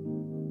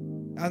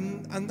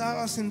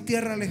 andabas en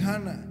tierra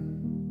lejana,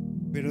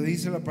 pero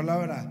dice la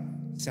palabra: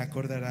 se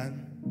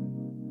acordarán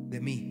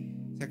de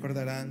mí, se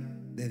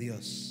acordarán de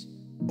Dios.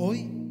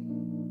 Hoy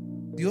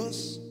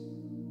Dios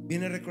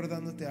viene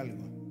recordándote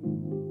algo.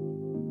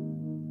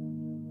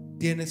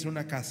 Tienes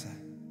una casa,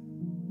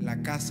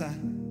 la casa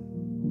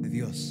de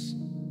Dios.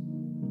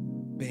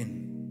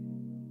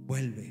 Ven,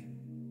 vuelve,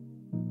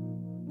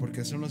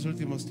 porque son los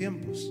últimos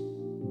tiempos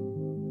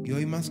y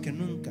hoy más que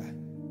nunca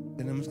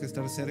tenemos que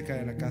estar cerca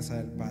de la casa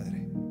del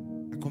Padre.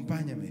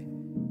 Acompáñame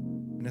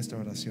en esta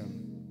oración.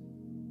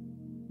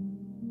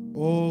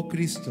 Oh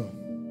Cristo,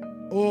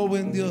 oh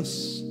buen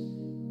Dios,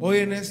 hoy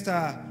en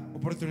esta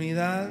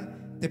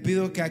oportunidad te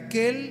pido que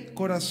aquel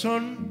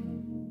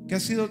corazón que ha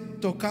sido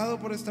tocado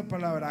por esta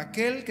palabra,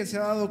 aquel que se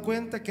ha dado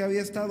cuenta que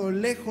había estado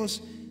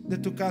lejos de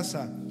tu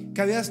casa,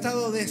 que había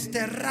estado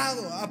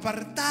desterrado,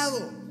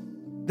 apartado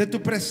de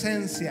tu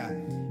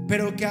presencia,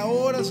 pero que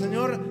ahora,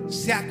 Señor,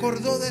 se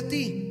acordó de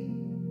ti.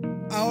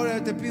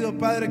 Ahora te pido,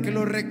 Padre, que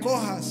lo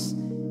recojas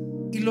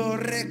y lo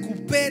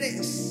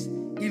recuperes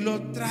y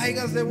lo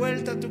traigas de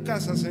vuelta a tu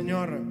casa,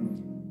 Señor,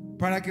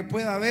 para que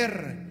pueda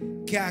ver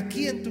que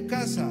aquí en tu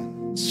casa,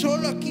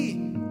 solo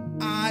aquí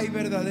hay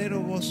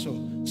verdadero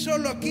gozo,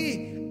 solo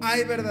aquí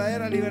hay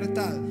verdadera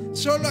libertad,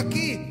 solo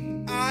aquí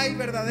hay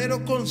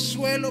verdadero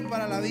consuelo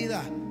para la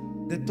vida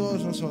de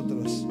todos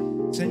nosotros.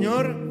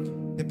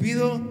 Señor, te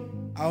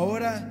pido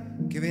ahora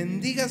que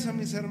bendigas a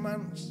mis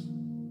hermanos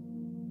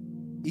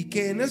y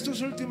que en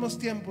estos últimos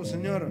tiempos,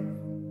 Señor,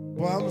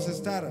 podamos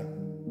estar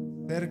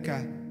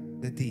cerca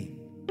de ti.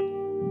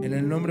 En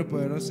el nombre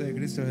poderoso de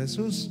Cristo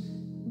Jesús,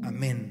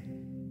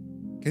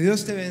 amén. Que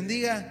Dios te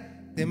bendiga.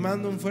 Te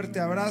mando un fuerte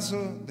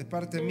abrazo de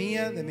parte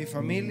mía, de mi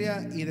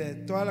familia y de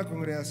toda la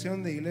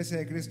congregación de Iglesia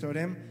de Cristo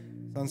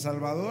Orem San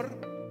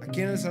Salvador.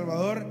 Aquí en El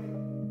Salvador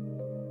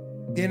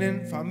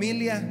tienen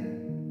familia.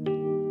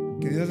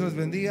 Que Dios los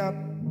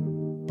bendiga.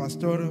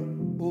 Pastor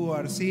Hugo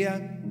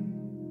García,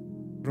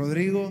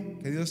 Rodrigo,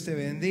 que Dios te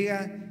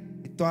bendiga,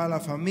 y toda la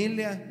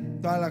familia,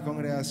 toda la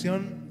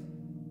congregación.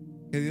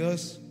 Que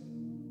Dios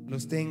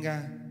los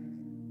tenga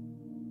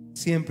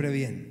siempre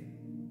bien.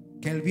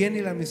 Que el bien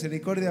y la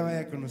misericordia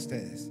vaya con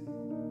ustedes.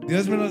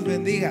 Dios me los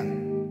bendiga.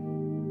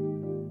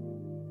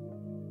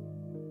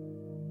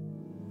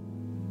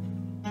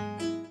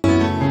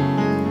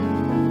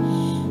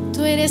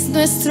 Tú eres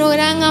nuestro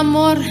gran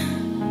amor,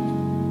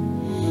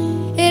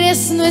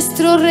 eres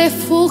nuestro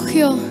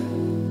refugio.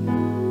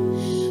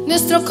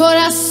 Nuestro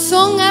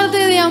corazón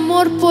arde de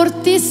amor por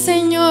ti,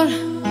 Señor.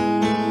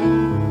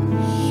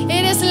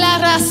 Eres la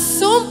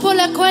razón por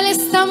la cual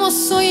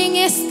estamos hoy en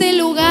este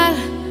lugar.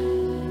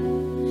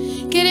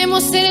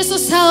 Queremos ser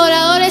esos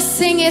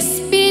adoradores en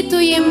espíritu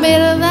y en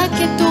verdad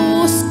que tú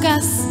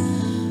buscas.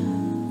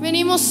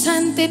 Venimos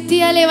ante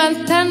ti a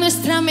levantar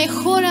nuestra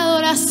mejor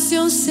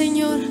adoración,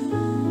 Señor.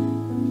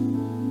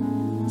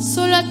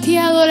 Solo a ti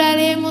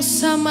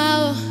adoraremos,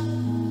 amado.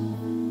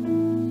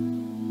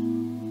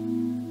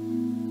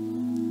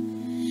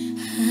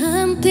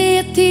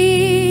 Ante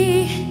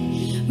ti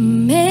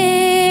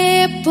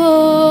me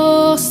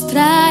postraré,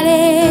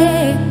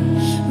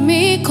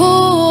 mi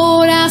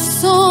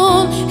corazón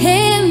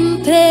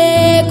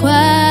entrego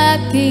a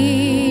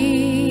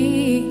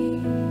ti.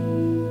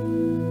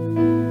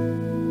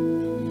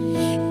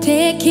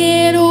 Te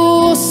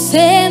quiero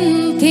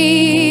sentir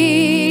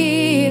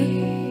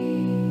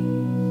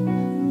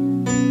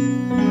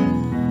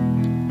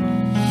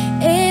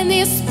en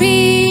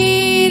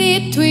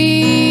espíritu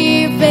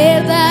y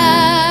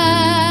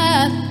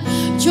verdad.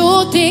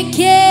 Yo te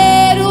quiero